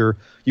character.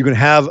 You can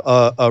have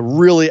a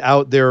really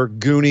out there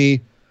goony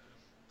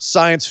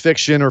science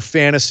fiction or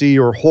fantasy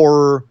or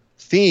horror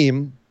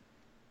theme,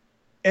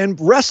 and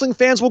wrestling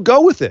fans will go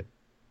with it.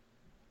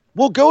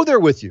 We'll go there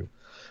with you.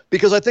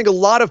 Because I think a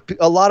lot of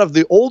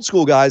the old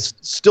school guys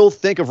still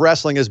think of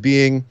wrestling as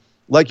being,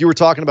 like you were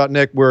talking about,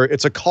 Nick, where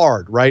it's a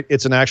card, right?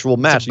 It's an actual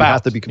match. You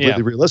have to be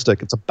completely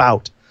realistic. It's a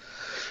bout.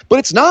 But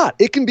it's not.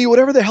 It can be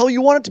whatever the hell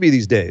you want it to be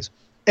these days.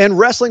 And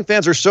wrestling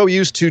fans are so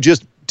used to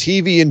just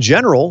TV in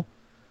general,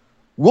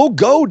 we'll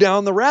go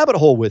down the rabbit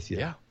hole with you.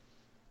 Yeah.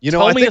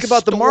 I think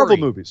about the Marvel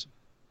movies.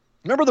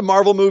 Remember the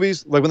Marvel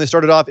movies? Like when they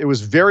started off, it was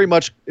very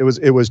much, it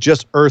was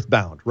just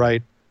Earthbound,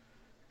 right?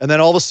 And then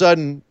all of a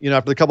sudden,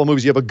 after a couple of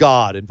movies, you have a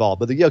god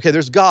involved. But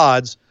there's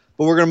gods,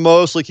 but we're going to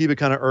mostly keep it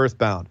kind of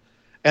Earthbound.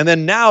 And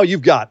then now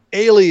you've got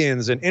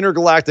aliens and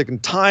intergalactic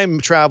and time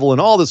travel and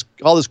all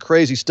this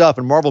crazy stuff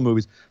in Marvel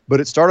movies.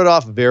 But it started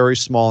off very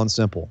small and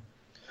simple.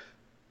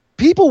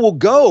 People will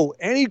go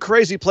any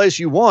crazy place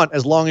you want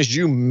as long as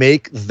you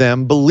make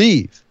them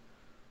believe,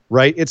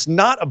 right? It's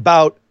not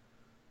about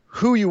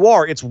who you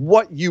are. It's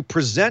what you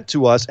present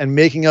to us and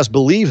making us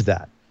believe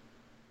that.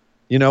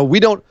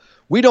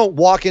 We don't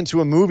walk into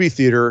a movie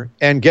theater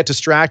and get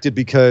distracted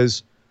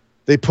because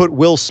they put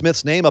Will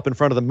Smith's name up in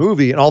front of the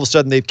movie and all of a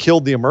sudden they've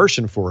killed the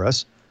immersion for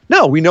us.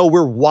 No, we know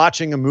we're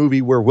watching a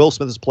movie where Will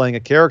Smith is playing a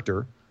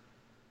character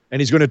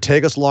and he's going to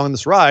take us along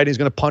this ride. He's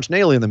going to punch an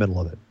alien in the middle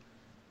of it.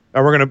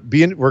 And we're going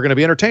to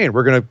be entertained.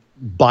 We're going to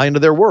buy into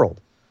their world.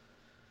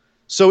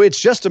 So it's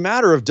just a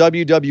matter of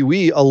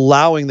WWE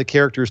allowing the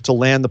characters to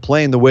land the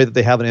plane the way that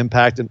they have an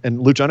impact in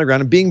Lucha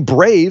Underground and being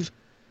brave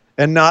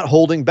and not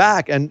holding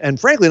back and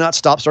frankly not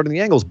starting the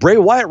angles. Bray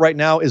Wyatt right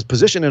now is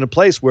positioned in a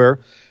place where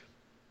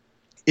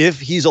if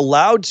he's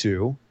allowed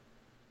to,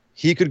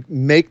 he could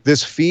make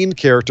this Fiend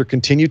character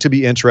continue to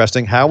be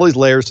interesting, have all these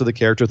layers to the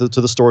character, to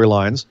the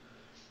storylines,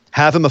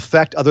 have him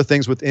affect other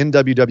things within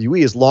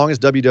WWE as long as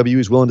WWE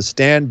is willing to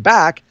stand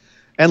back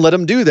and let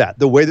him do that.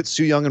 The way that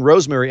Su Yung and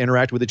Rosemary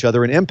interact with each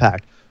other in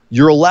Impact.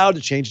 You're allowed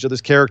to change each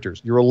other's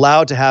characters. You're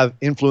allowed to have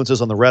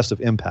influences on the rest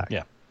of Impact.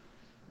 Yeah.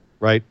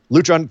 Right?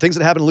 Things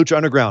that happen in Lucha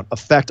Underground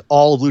affect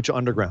all of Lucha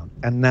Underground,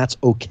 and that's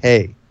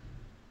okay.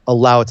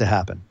 Allow it to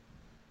happen.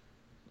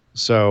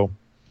 So,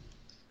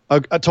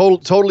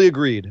 totally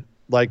agreed.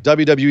 Like,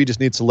 WWE just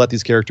needs to let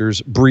these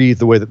characters breathe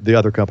the way that the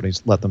other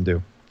companies let them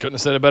do. Couldn't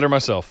have said it better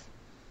myself.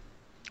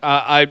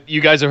 You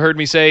guys have heard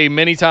me say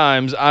many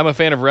times, I'm a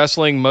fan of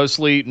wrestling,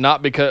 mostly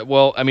not because,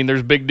 well, I mean,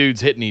 there's big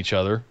dudes hitting each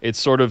other. It's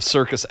sort of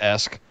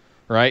circus-esque,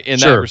 right, in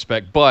that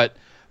respect. But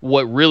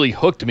what really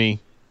hooked me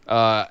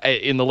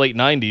in the late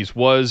 90s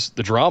was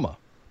the drama,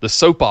 the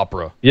soap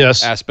opera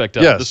aspect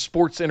of it, the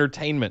sports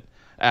entertainment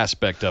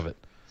aspect of it.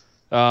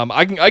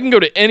 I can go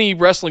to any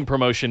wrestling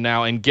promotion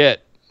now and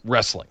get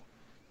wrestling.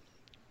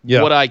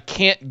 Yeah. What I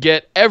can't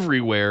get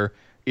everywhere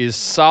is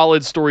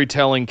solid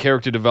storytelling,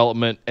 character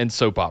development, and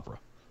soap opera.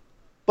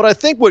 But I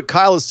think what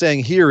Kyle is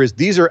saying here is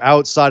these are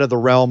outside of the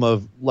realm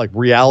of like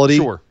reality.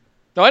 Sure.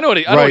 No, I know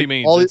what he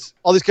means.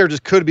 All these characters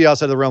could be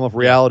outside of the realm of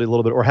reality a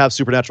little bit or have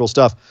supernatural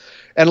stuff.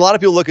 And a lot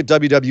of people look at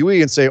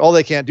WWE and say, oh,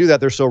 they can't do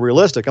that. They're so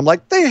realistic. I'm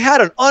like, they had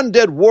an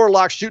undead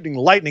warlock shooting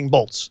lightning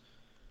bolts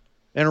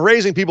and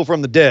raising people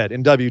from the dead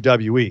in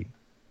WWE.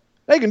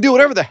 They can do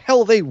whatever the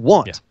hell they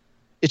want. Yeah.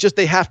 It's just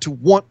they have to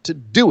want to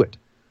do it.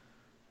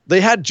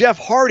 They had Jeff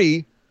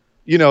Hardy,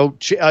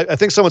 I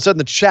think someone said in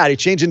the chat, he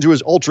changed into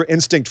his Ultra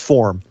Instinct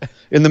form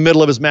in the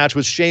middle of his match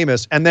with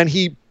Sheamus. And then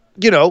he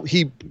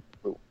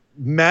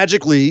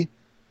magically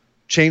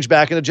changed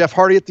back into Jeff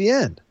Hardy at the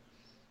end.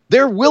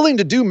 They're willing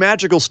to do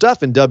magical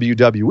stuff in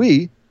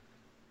WWE.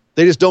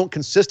 They just don't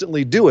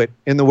consistently do it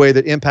in the way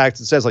that Impact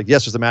says, like,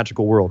 yes, there's a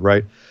magical world,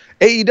 right?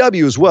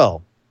 AEW as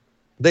well.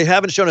 They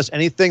haven't shown us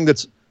anything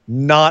that's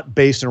not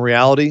based in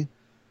reality.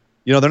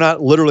 They're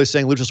not literally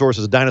saying Luchasaurus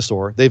is a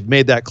dinosaur. They've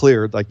made that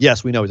clear. Like,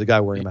 yes, we know he's a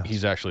guy wearing a mask.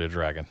 He's actually a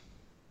dragon.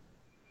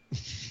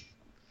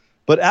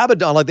 But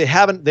Abaddon, like they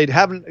haven't,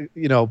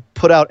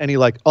 put out any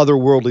like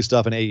otherworldly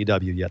stuff in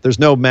AEW yet. There's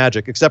no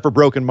magic except for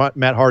broken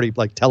Matt Hardy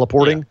like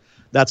teleporting. Yeah.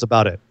 That's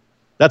about it.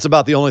 That's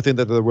about the only thing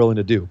that they're willing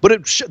to do. But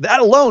that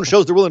alone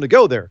shows they're willing to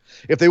go there.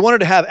 If they wanted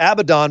to have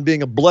Abaddon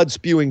being a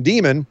blood-spewing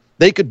demon,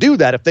 they could do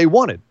that if they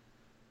wanted.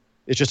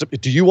 It's just,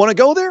 do you want to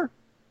go there,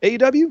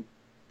 AEW?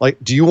 Like,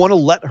 do you want to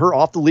let her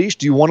off the leash?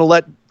 Do you want to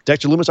let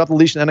Dexter Lumis off the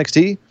leash in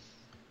NXT?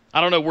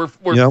 I don't know.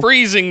 We're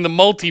freezing the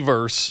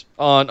multiverse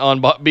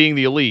on being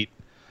the elite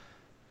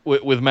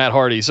with Matt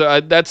Hardy.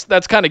 So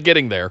that's kind of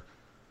getting there.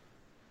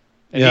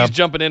 And he's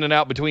jumping in and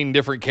out between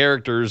different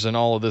characters and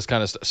all of this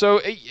kind of stuff.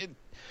 So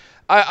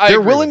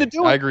they're willing to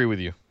do it. I agree with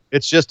you.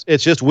 It's just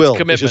will.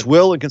 It's just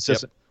will and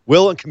consistent. Yep.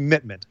 Will and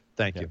commitment.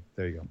 Thank you.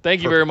 There you go.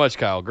 Thank you very much,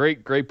 Kyle.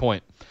 Great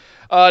point.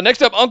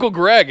 Next up, Uncle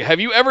Greg. Have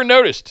you ever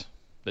noticed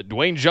that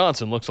Dwayne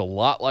Johnson looks a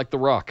lot like The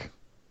Rock?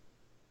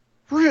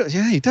 Really?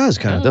 Yeah, he does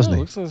kind of, doesn't he?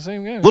 Looks like the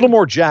same guy. A little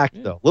more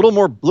jacked, though.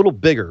 Little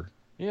bigger.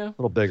 Yeah. A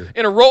little bigger.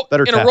 In a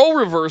role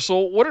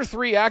reversal, what are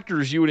 3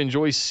 actors you would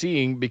enjoy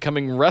seeing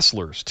becoming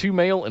wrestlers? 2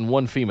 male and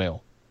 1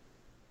 female.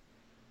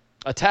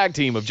 A tag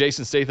team of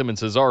Jason Statham and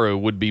Cesaro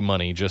would be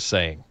money, just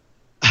saying.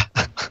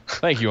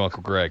 Thank you,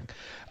 Uncle Greg.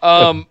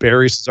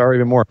 Barry Cesaro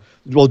even more.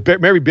 Well,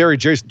 maybe Barry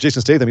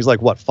Jason Statham, he's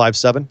like, what,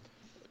 5'7"?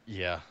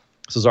 Yeah.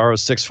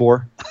 Cesaro's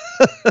 6'4".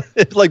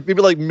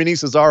 Maybe like mini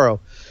Cesaro.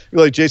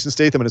 Maybe like Jason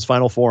Statham in his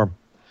final form.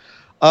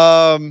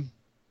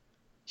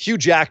 Hugh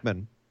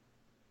Jackman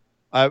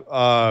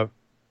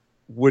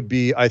would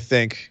be, I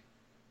think,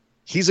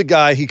 he's a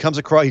guy, he comes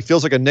across, he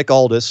feels like a Nick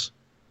Aldis.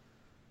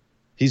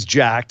 He's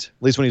jacked,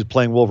 at least when he's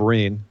playing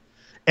Wolverine.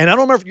 And I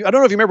don't know if you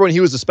remember when he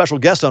was a special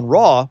guest on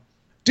Raw.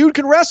 Dude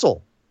can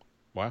wrestle.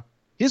 Wow.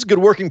 He's a good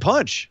working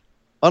punch.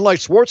 Unlike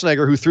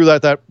Schwarzenegger, who threw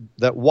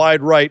that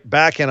wide right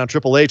backhand on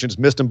Triple H and just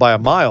missed him by a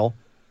mile.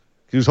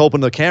 He was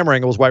hoping the camera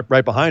angle was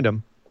right behind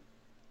him.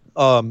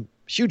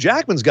 Hugh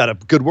Jackman's got a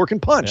good working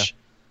punch. Yeah.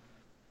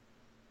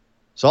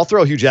 So I'll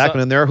throw Hugh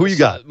Jackman in there. Who you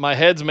got? My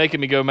head's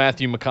making me go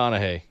Matthew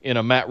McConaughey in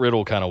a Matt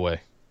Riddle kind of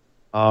way.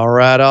 All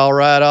right.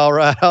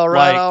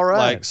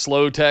 Like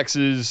slow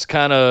Texas,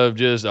 kind of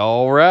just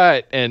all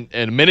right. And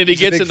the minute he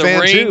gets in the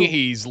ring, too.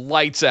 He's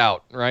lights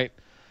out, right?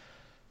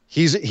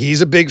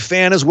 He's a big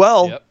fan as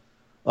well. Yep.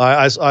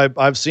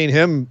 I've seen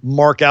him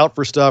mark out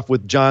for stuff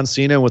with John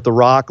Cena and with The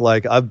Rock.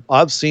 Like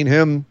I've seen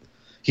him.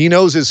 He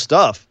knows his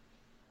stuff.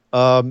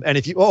 And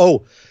if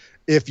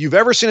you've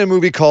ever seen a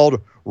movie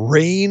called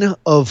Reign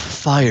of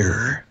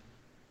Fire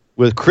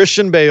with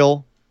Christian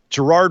Bale,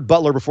 Gerard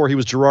Butler before he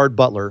was Gerard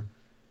Butler,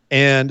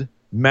 and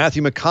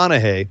Matthew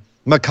McConaughey.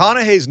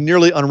 McConaughey's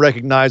nearly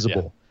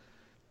unrecognizable.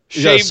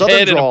 Yeah. Shaved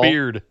head and a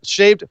beard.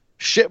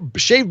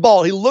 Shaved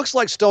bald. He looks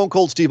like Stone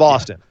Cold Steve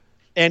Austin.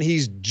 Yeah. And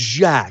he's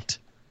jacked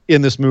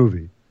in this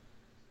movie.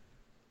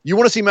 You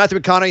want to see Matthew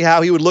McConaughey,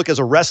 how he would look as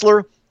a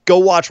wrestler? Go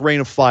watch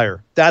Reign of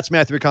Fire. That's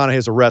Matthew McConaughey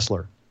as a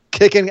wrestler.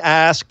 Kicking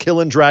ass,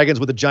 killing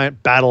dragons with a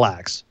giant battle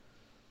axe.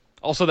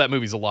 Also, that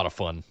movie's a lot of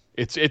fun.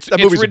 It's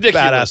movie's a ridiculous,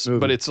 badass movie.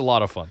 but it's a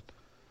lot of fun.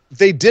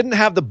 They didn't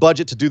have the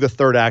budget to do the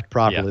third act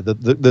properly. Yeah.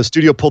 The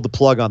studio pulled the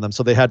plug on them,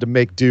 so they had to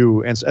make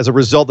do. And as a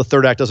result, the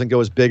third act doesn't go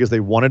as big as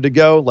they wanted to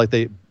go. Like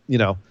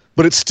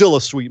but it's still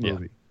a sweet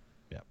movie.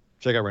 Yeah.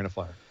 Check out Rain of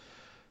Fire.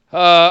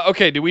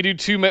 Okay, did we do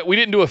we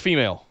didn't do a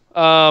female.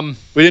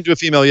 We didn't do a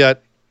female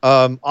yet.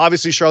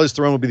 Obviously, Charlize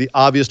Theron would be the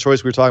obvious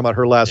choice. We were talking about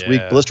her last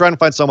week. But let's try and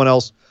find someone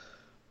else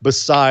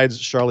besides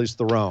Charlize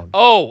Theron.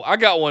 Oh, I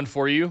got one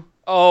for you.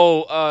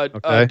 Oh,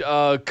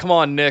 Okay. Come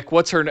on, Nick.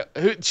 What's her name?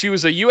 She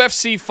was a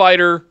UFC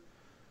fighter.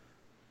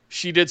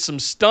 She did some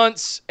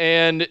stunts,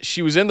 and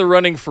she was in the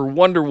running for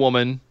Wonder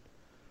Woman.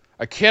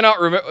 I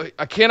cannot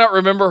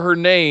remember her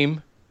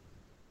name.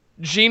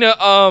 Gina.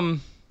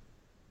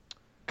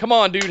 Come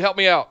on, dude, help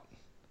me out.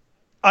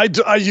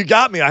 You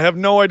got me. I have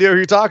no idea who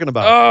you're talking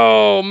about.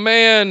 Oh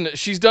man,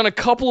 she's done a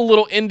couple of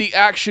little indie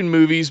action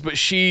movies, but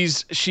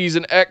she's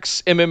an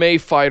ex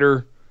MMA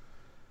fighter.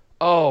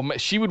 Oh man,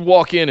 she would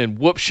walk in and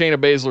whoop Shayna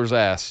Baszler's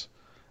ass.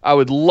 I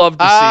would love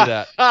to see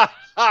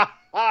that.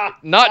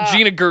 Not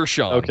Gina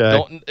Gershon.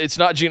 Okay. It's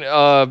not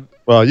Gina.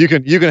 Well, you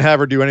can have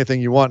her do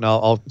anything you want, and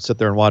I'll sit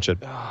there and watch it.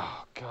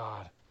 Oh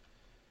God.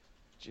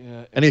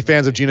 Any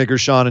fans of Gina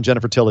Gershon and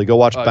Jennifer Tilly, go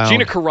watch Bound.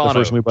 Gina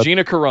Carano.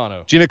 Gina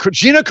Carano. Gina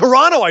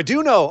Carano, I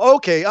do know.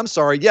 Okay, I'm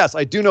sorry. Yes,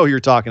 I do know who you're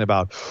talking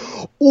about.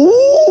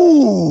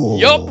 Ooh.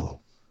 Yup.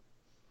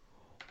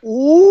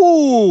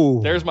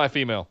 Ooh. There's my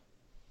female.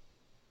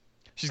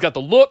 She's got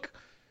the look.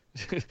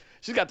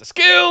 She's got the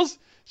skills.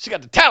 She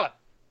got the talent.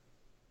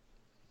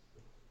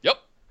 Yep.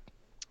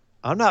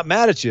 I'm not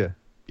mad at you.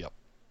 Yep.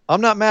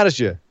 I'm not mad at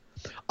you.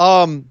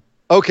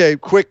 Okay,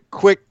 quick.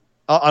 And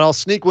I'll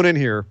sneak one in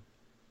here.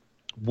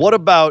 What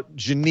about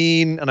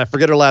Janine, and I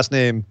forget her last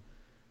name,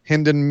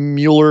 Janine,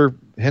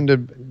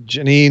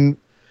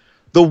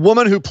 the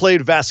woman who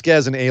played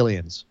Vasquez in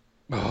Aliens?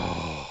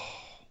 Oh.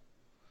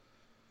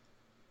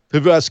 Hey,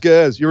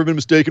 Vasquez, you ever been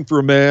mistaken for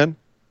a man?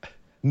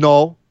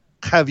 No.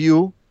 Have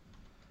you?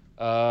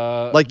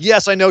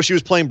 Yes, I know she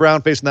was playing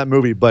brownface in that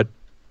movie, but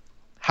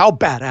how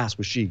badass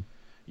was she?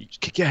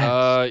 Kick your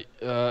ass.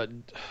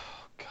 God.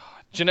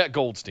 Jeanette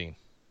Goldstein.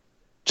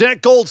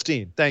 Jeanette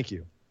Goldstein. Thank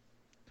you.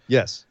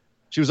 Yes.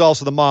 She was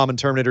also the mom in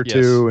Terminator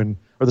 2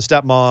 or the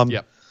stepmom.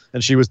 Yep.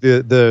 And she was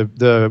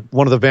the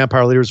one of the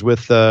vampire leaders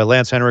with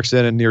Lance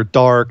Henriksen and Near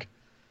Dark.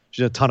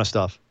 She did a ton of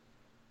stuff.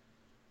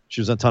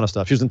 She was in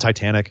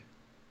Titanic.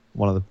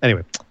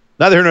 Anyway,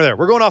 neither here nor there.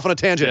 We're going off on a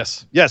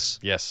tangent. Yes.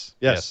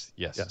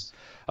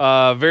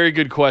 Very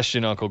good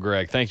question, Uncle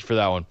Greg. Thank you for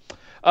that one.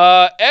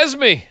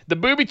 Esme, the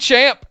booby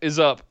champ, is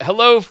up.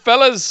 Hello,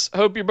 fellas.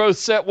 Hope you're both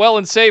set well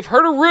and safe.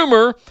 Heard a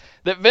rumor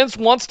that Vince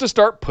wants to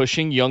start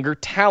pushing younger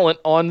talent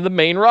on the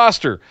main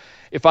roster.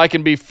 If I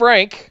can be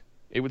frank,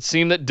 it would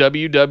seem that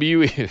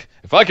WWE...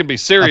 If I can be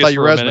serious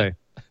for a minute...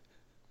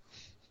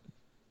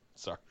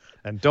 Sorry.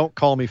 And don't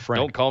call me Frank.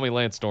 Don't call me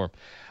Lance Storm.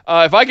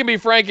 If I can be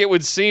frank, it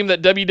would seem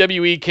that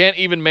WWE can't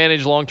even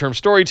manage long-term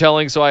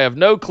storytelling, so I have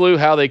no clue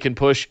how they can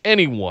push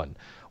anyone.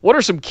 What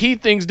are some key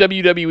things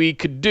WWE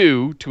could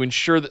do to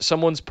ensure that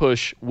someone's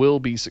push will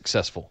be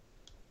successful?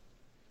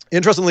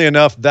 Interestingly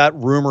enough, that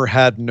rumor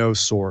had no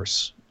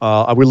source.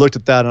 We looked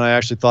at that, and I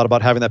actually thought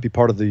about having that be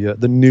part of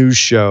the news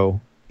show,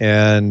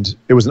 and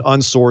it was an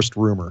unsourced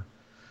rumor,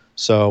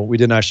 so we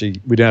didn't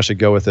actually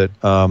go with it.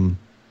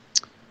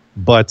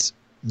 But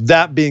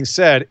that being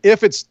said,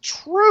 if it's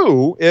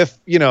true, if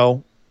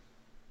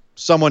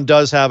someone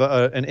does have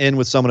an in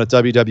with someone at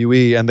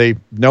WWE, and they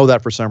know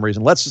that for some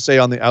reason, let's just say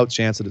on the out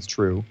chance that it's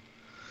true,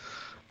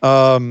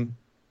 Grand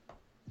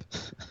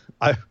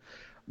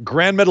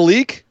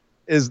Metalik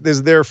is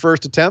their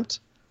first attempt.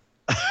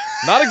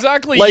 Not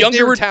exactly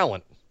younger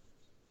talent.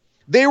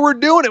 They were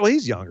doing it. Well,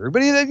 he's younger,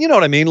 but you know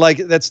what I mean?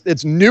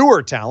 It's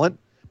newer talent,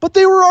 but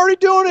they were already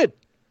doing it.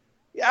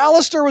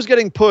 Alistair was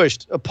getting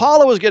pushed.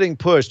 Apollo was getting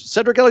pushed.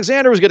 Cedric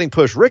Alexander was getting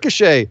pushed.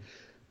 Ricochet.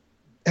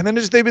 And then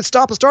they've been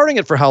starting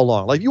it for how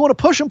long? You want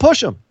to push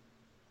them.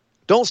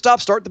 Don't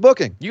start the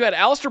booking. You had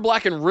Alistair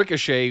Black and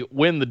Ricochet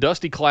win the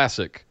Dusty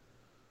Classic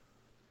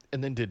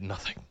and then did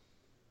nothing.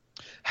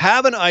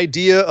 Have an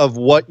idea of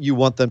what you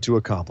want them to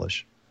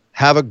accomplish.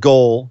 Have a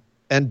goal.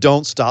 And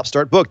don't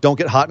start, book. Don't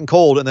get hot and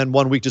cold, and then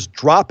 1 week just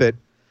drop it,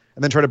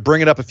 and then try to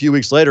bring it up a few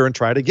weeks later and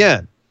try it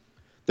again.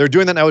 They're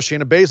doing that now with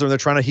Shayna Baszler, and they're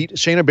trying to heat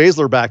Shayna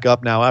Baszler back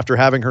up now after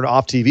having her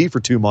off TV for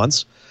 2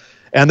 months,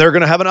 and they're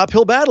going to have an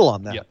uphill battle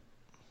on that. Yep.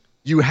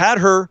 You had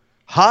her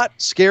hot,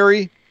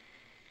 scary.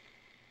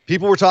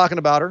 People were talking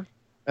about her,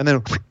 and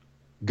then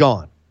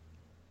gone.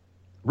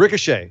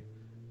 Ricochet,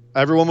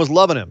 everyone was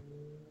loving him,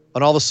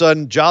 and all of a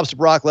sudden, jobs to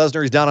Brock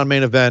Lesnar. He's down on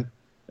main event,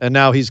 and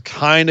now he's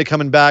kind of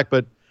coming back,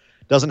 but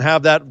doesn't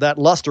have that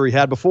luster he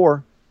had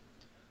before.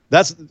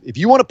 If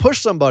you want to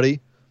push somebody,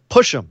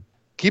 push them.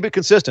 Keep it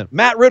consistent.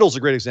 Matt Riddle's a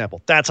great example.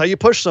 That's how you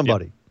push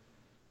somebody. Yep.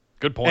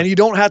 Good point. And you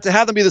don't have to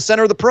have them be the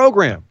center of the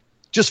program.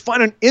 Just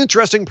find an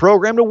interesting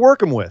program to work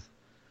them with.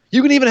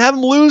 You can even have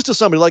him lose to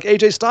somebody like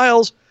AJ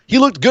Styles. He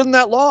looked good in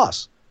that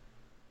loss.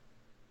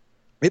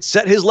 It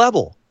set his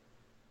level.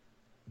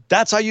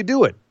 That's how you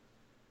do it.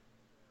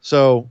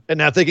 So, and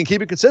now if they can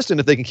keep it consistent,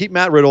 if they can keep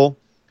Matt Riddle,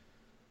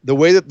 the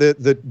way that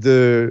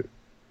the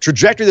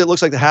trajectory that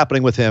looks like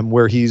happening with him,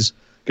 where he's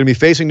going to be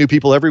facing new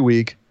people every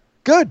week,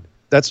 good.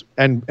 That's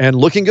and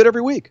looking good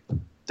every week.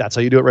 That's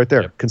how you do it right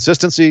there. Yep.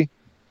 Consistency,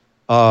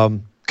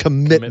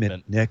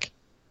 commitment, Nick.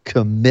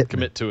 Commitment.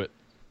 Commit to it.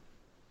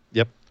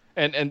 Yep.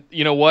 And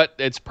you know what?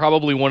 It's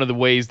probably one of the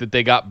ways that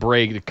they got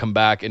Bray to come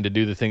back and to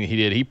do the thing that he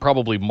did. He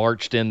probably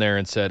marched in there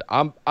and said,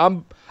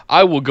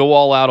 I will go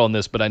all out on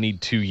this, but I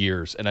need 2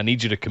 years, and I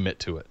need you to commit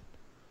to it.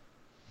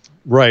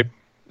 Right.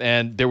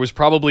 And there was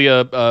probably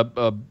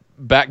a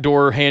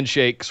backdoor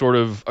handshake sort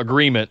of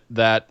agreement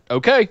that,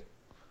 okay,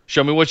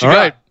 show me what you All got.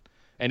 right.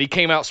 And he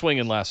came out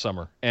swinging last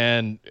summer.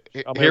 And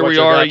Show me here what we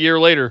you are got. a year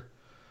later.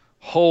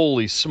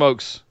 Holy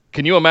smokes.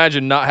 Can you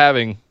imagine not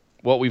having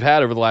what we've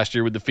had over the last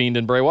year with The Fiend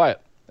and Bray Wyatt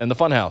and the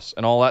Funhouse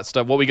and all that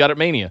stuff, what we got at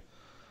Mania?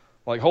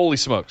 Like, holy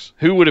smokes.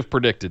 Who would have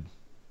predicted?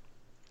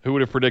 Who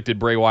would have predicted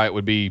Bray Wyatt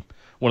would be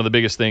one of the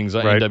biggest things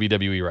in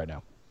WWE right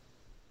now?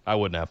 I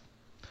wouldn't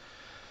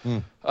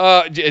have.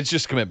 It's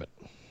just commitment.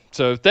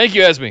 So thank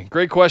you, Esme.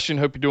 Great question.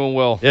 Hope you're doing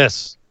well.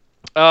 Yes.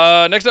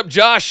 Next up,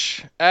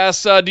 Josh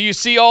asks, do you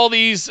see all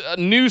these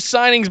new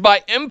signings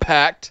by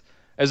Impact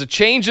as a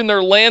change in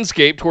their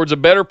landscape towards a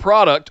better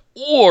product,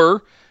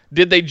 or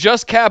did they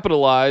just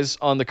capitalize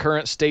on the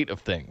current state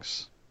of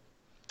things?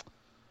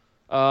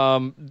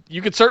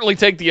 You could certainly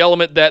take the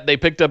element that they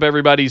picked up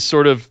everybody's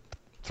sort of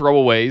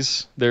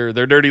throwaways, their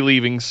dirty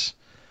leavings,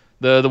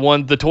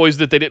 the toys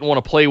that they didn't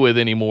want to play with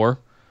anymore.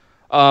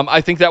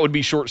 I think that would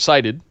be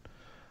short-sighted.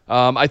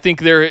 I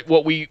think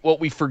what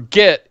we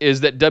forget is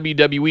that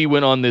WWE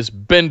went on this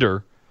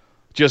bender,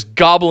 just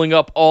gobbling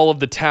up all of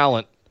the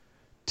talent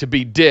to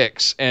be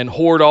dicks and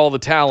hoard all the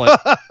talent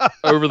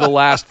over the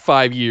last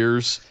 5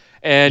 years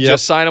and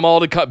just sign them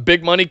all to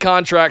big money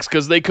contracts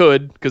because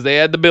they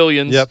had the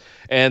billions. Yep.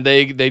 And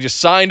they just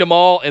signed them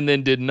all and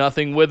then did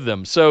nothing with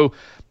them. So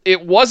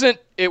it was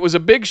a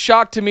big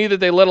shock to me that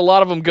they let a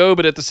lot of them go,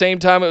 but at the same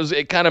time,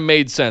 it kind of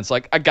made sense.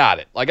 Like, I got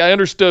it. Like, I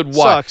understood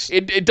why. Sucks.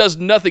 It does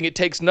nothing. It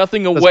takes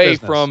nothing away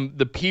from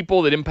the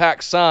people that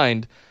Impact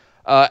signed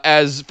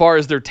as far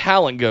as their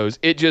talent goes.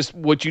 It just,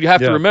 what you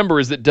have to remember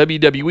is that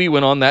WWE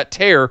went on that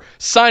tear,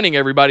 signing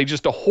everybody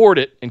just to hoard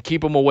it and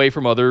keep them away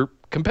from other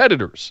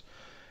competitors.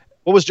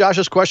 What was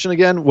Josh's question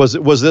again? Was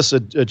this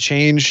a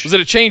change? Was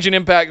it a change in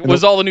Impact?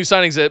 Was all the new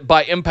signings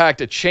by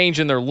Impact a change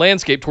in their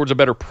landscape towards a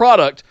better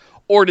product?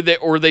 Or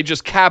are they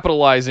just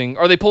capitalizing?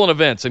 Are they pulling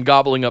events and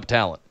gobbling up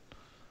talent?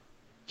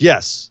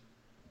 Yes.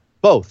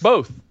 Both.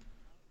 Both.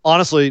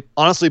 Honestly,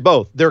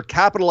 both. They're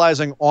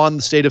capitalizing on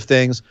the state of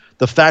things.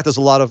 The fact there's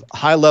a lot of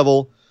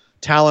high-level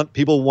talent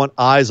people want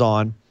eyes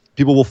on,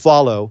 people will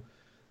follow.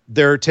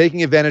 They're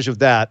taking advantage of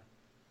that.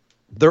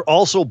 They're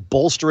also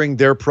bolstering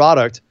their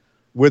product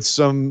with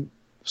some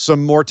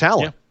more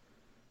talent. Yeah.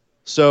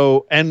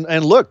 So,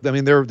 and look, I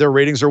mean, their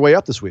ratings are way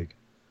up this week.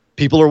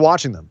 People are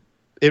watching them.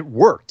 It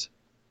worked.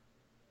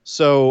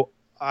 So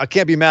I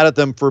can't be mad at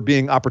them for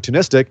being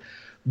opportunistic.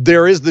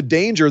 There is the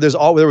danger. There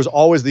was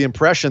always the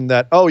impression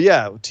that, oh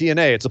yeah,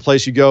 TNA, it's a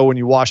place you go when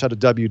you wash out of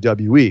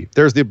WWE.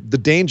 There's the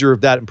danger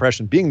of that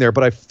impression being there.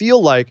 But I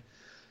feel like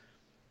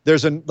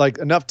there's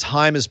enough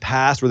time has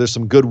passed where there's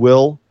some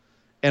goodwill,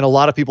 and a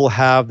lot of people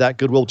have that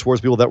goodwill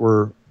towards people that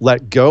were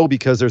let go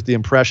because there's the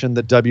impression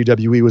that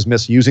WWE was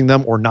misusing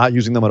them or not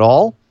using them at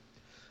all.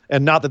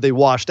 And not that they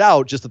washed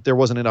out, just that there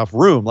wasn't enough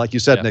room, like you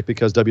said, Nick,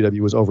 because WWE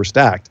was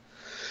overstacked.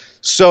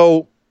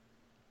 So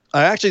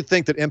I actually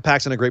think that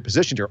Impact's in a great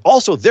position here.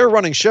 Also, they're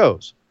running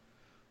shows.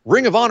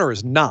 Ring of Honor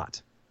is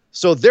not.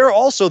 So they're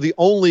also the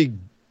only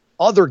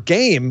other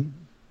game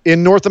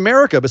in North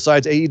America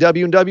besides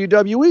AEW and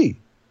WWE.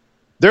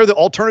 They're the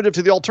alternative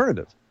to the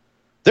alternative.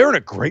 They're in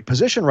a great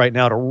position right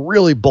now to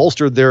really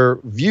bolster their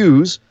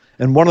views.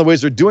 And one of the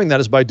ways they're doing that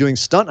is by doing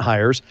stunt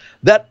hires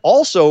that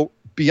also,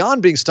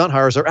 beyond being stunt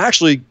hires, are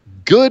actually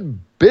good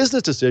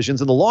business decisions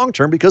in the long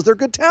term because they're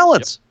good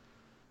talents. Yep.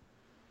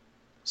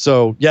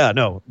 So,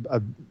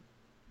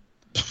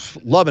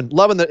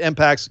 loving that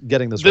Impact's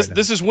getting this right now.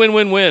 This is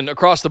win-win-win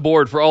across the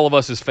board for all of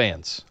us as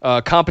fans.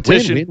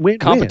 Competition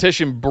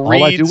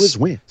All I do is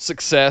win.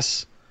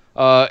 Success.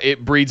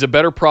 It breeds a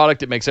better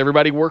product. It makes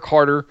everybody work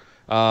harder.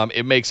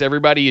 It makes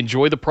everybody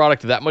enjoy the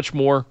product that much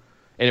more,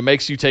 and it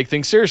makes you take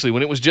things seriously.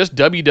 When it was just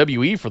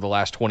WWE for the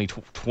last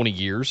 20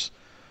 years,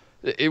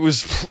 it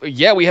was,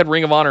 we had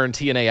Ring of Honor and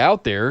TNA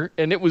out there,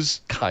 and it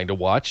was kind of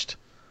watched.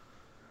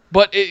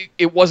 But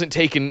it wasn't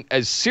taken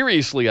as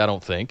seriously, I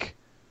don't think,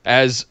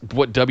 as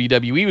what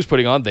WWE was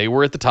putting on. They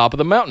were at the top of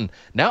the mountain.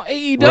 Now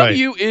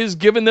AEW is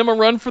giving them a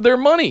run for their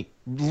money.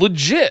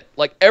 Legit.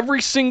 Like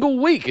every single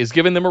week is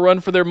giving them a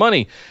run for their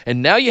money.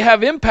 And now you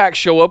have Impact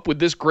show up with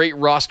this great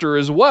roster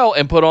as well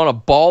and put on a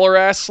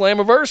baller-ass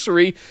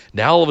Slammiversary.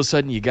 Now all of a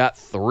sudden you got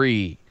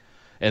 3.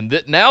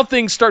 And now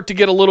things start to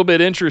get a little bit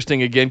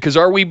interesting again, because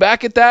are we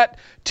back at that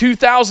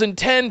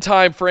 2010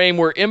 time frame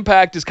where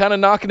Impact is kind of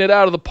knocking it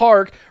out of the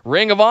park?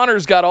 Ring of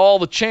Honor's got all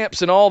the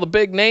champs and all the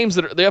big names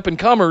that are the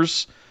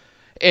up-and-comers,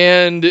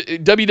 and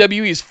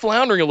WWE is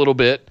floundering a little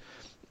bit.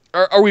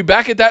 are we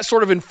back at that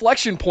sort of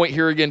inflection point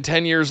here again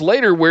 10 years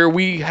later where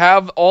we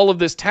have all of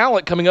this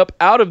talent coming up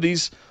out of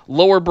these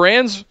lower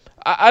brands?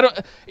 I don't.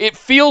 It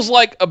feels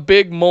like a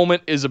big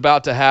moment is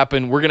about to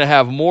happen. We're going to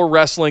have more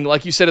wrestling.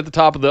 Like you said at the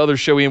top of the other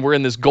show, Ian, we're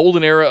in this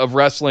golden era of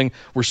wrestling.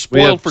 We're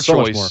spoiled for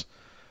choice.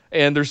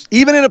 And there's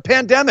even in a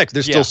pandemic,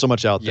 there's still so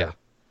much out there. Yeah.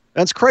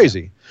 That's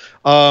crazy.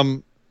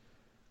 In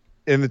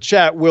the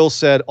chat, Will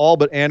said all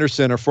but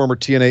Anderson are former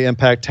TNA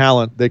Impact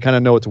talent. They kind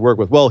of know what to work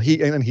with. Well, Heath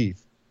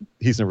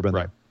never been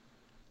right. there.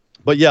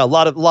 But yeah, a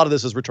lot of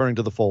this is returning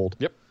to the fold.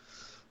 Yep.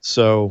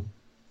 So,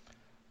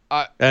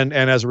 and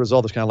as a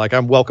result, it's kind of like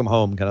I'm welcome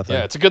home kind of thing.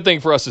 Yeah, it's a good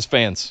thing for us as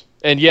fans.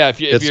 And yeah, if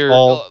you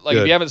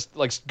haven't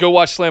go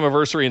watch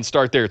Slammiversary and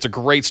start there. It's a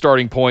great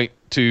starting point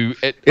to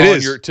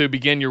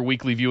begin your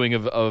weekly viewing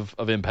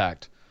of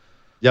Impact.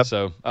 Yep.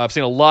 So I've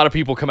seen a lot of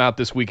people come out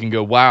this week and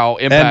go, "Wow,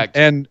 Impact!"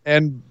 And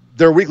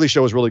their weekly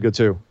show is really good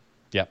too.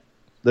 Yep.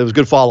 There was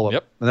good follow up.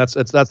 Yep. And that's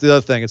the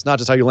other thing. It's not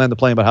just how you land the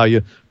plane, but how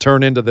you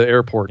turn into the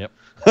airport. Yep.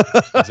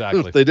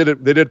 Exactly. They did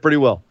it pretty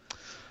well.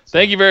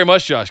 Thank you very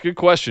much, Josh. Good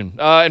question.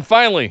 And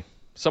finally,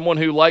 someone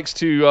who likes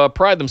to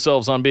pride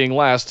themselves on being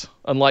last,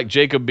 unlike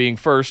Jacob being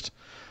first.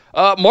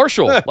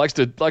 Marshall likes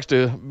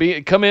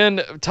to come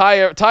in,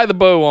 tie the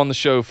bow on the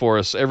show for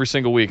us every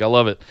single week. I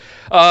love it.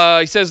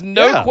 He says,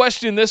 no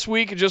question this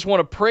week. I just want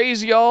to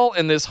praise y'all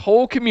and this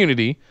whole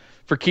community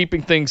for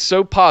keeping things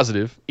so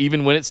positive,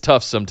 even when it's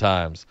tough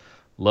sometimes.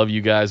 Love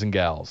you guys and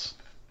gals.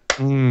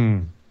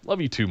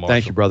 Love you too, Marshall.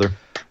 Thank you, brother.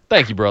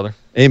 Thank you, brother.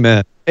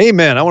 Amen.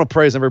 Amen. I want to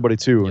praise everybody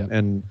too,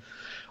 and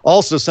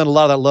also send a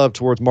lot of that love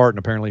towards Martin.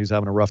 Apparently, he's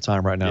having a rough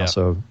time right now,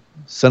 so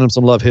send him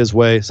some love his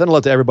way. Send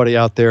love to everybody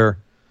out there.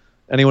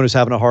 Anyone who's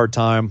having a hard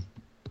time,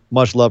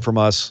 much love from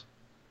us.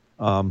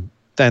 And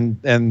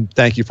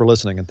thank you for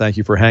listening, and thank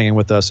you for hanging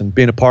with us and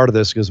being a part of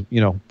this, because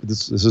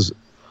this is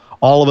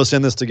all of us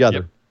in this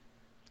together.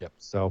 Yep.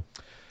 So,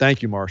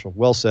 thank you, Marshall.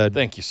 Well said.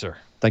 Thank you, sir.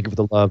 Thank you for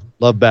the love.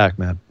 Love back,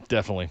 man.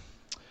 Definitely.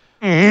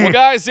 Well,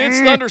 guys, it's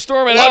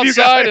thunderstorming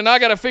outside, and I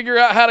got to figure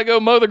out how to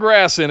go mow the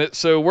grass in it,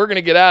 so we're going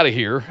to get out of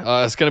here.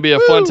 It's going to be a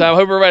fun time.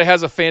 Hope everybody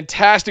has a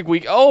fantastic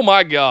week. Oh,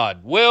 my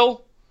God.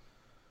 Will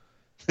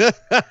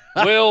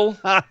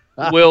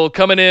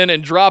coming in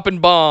and dropping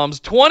bombs.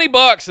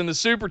 $20 in the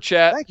super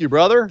chat. Thank you,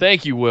 brother.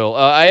 Thank you, Will.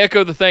 I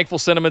echo the thankful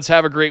sentiments.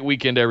 Have a great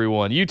weekend,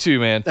 everyone. You too,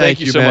 man. Thank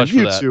you so much for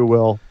that. You too,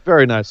 Will.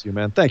 Very nice of you,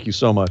 man. Thank you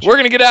so much. We're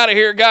going to get out of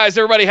here, guys.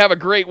 Everybody have a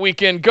great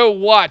weekend. Go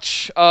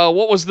watch.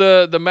 What was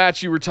the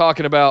match you were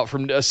talking about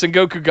from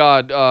Sengoku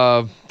God?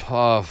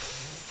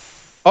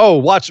 Watch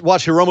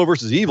Hiromu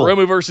versus Evil.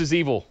 Hiromu versus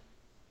Evil.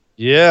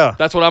 Yeah.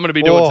 That's what I'm going to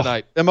be doing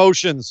tonight.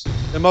 Emotions.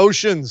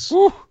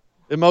 Woo.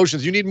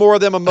 Emotions. You need more of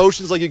them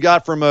emotions like you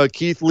got from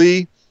Keith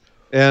Lee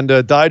and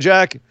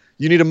Dijak.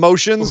 You need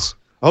emotions.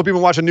 I hope you've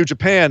been watching New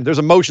Japan. There's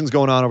emotions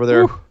going on over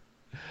there.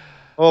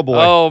 Oh, boy.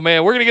 Oh,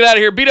 man. We're going to get out of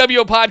here.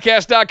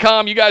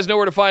 BWOpodcast.com. You guys know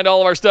where to find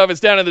all of our stuff.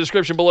 It's down in the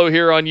description below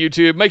here on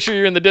YouTube. Make sure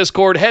you're in the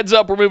Discord. Heads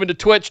up, we're moving to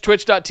Twitch,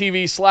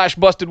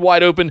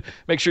 twitch.tv/bustedwideopen.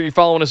 Make sure you're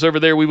following us over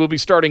there. We will be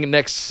starting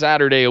next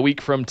Saturday, a week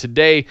from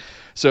today.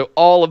 So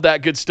all of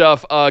that good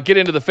stuff. Get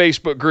into the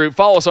Facebook group.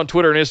 Follow us on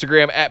Twitter and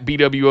Instagram at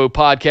BWO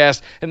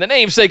Podcast. And the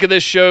namesake of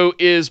this show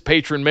is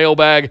Patron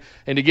Mailbag.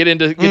 And to get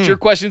your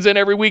questions in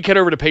every week, head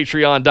over to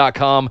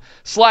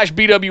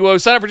patreon.com/BWO.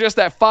 Sign up for just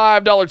that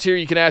 $5 tier.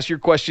 You can ask your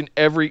question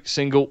every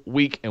single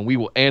week, and we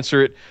will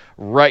answer it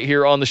right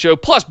here on the show.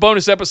 Plus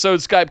bonus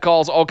episodes, Skype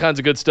calls, all kinds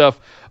of good stuff,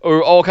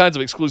 or all kinds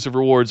of exclusive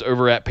rewards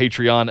over at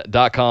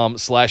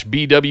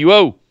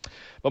patreon.com/BWO.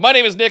 But my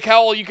name is Nick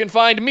Howell. You can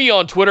find me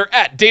on Twitter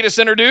at Data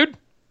Center Dude.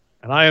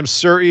 And I am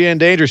Sir Ian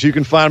Dangerous. You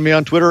can find me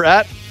on Twitter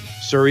at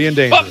Sir Ian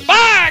Dangerous. But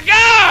my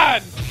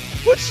God!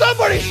 Would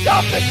somebody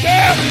stop the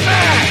damn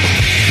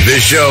match?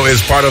 This show is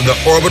part of the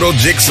Orbital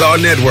Jigsaw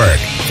Network.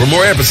 For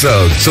more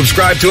episodes,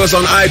 subscribe to us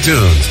on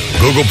iTunes,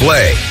 Google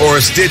Play, or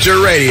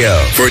Stitcher Radio.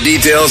 For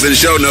details and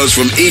show notes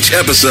from each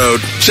episode,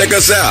 check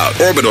us out,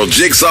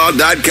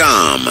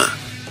 orbitaljigsaw.com.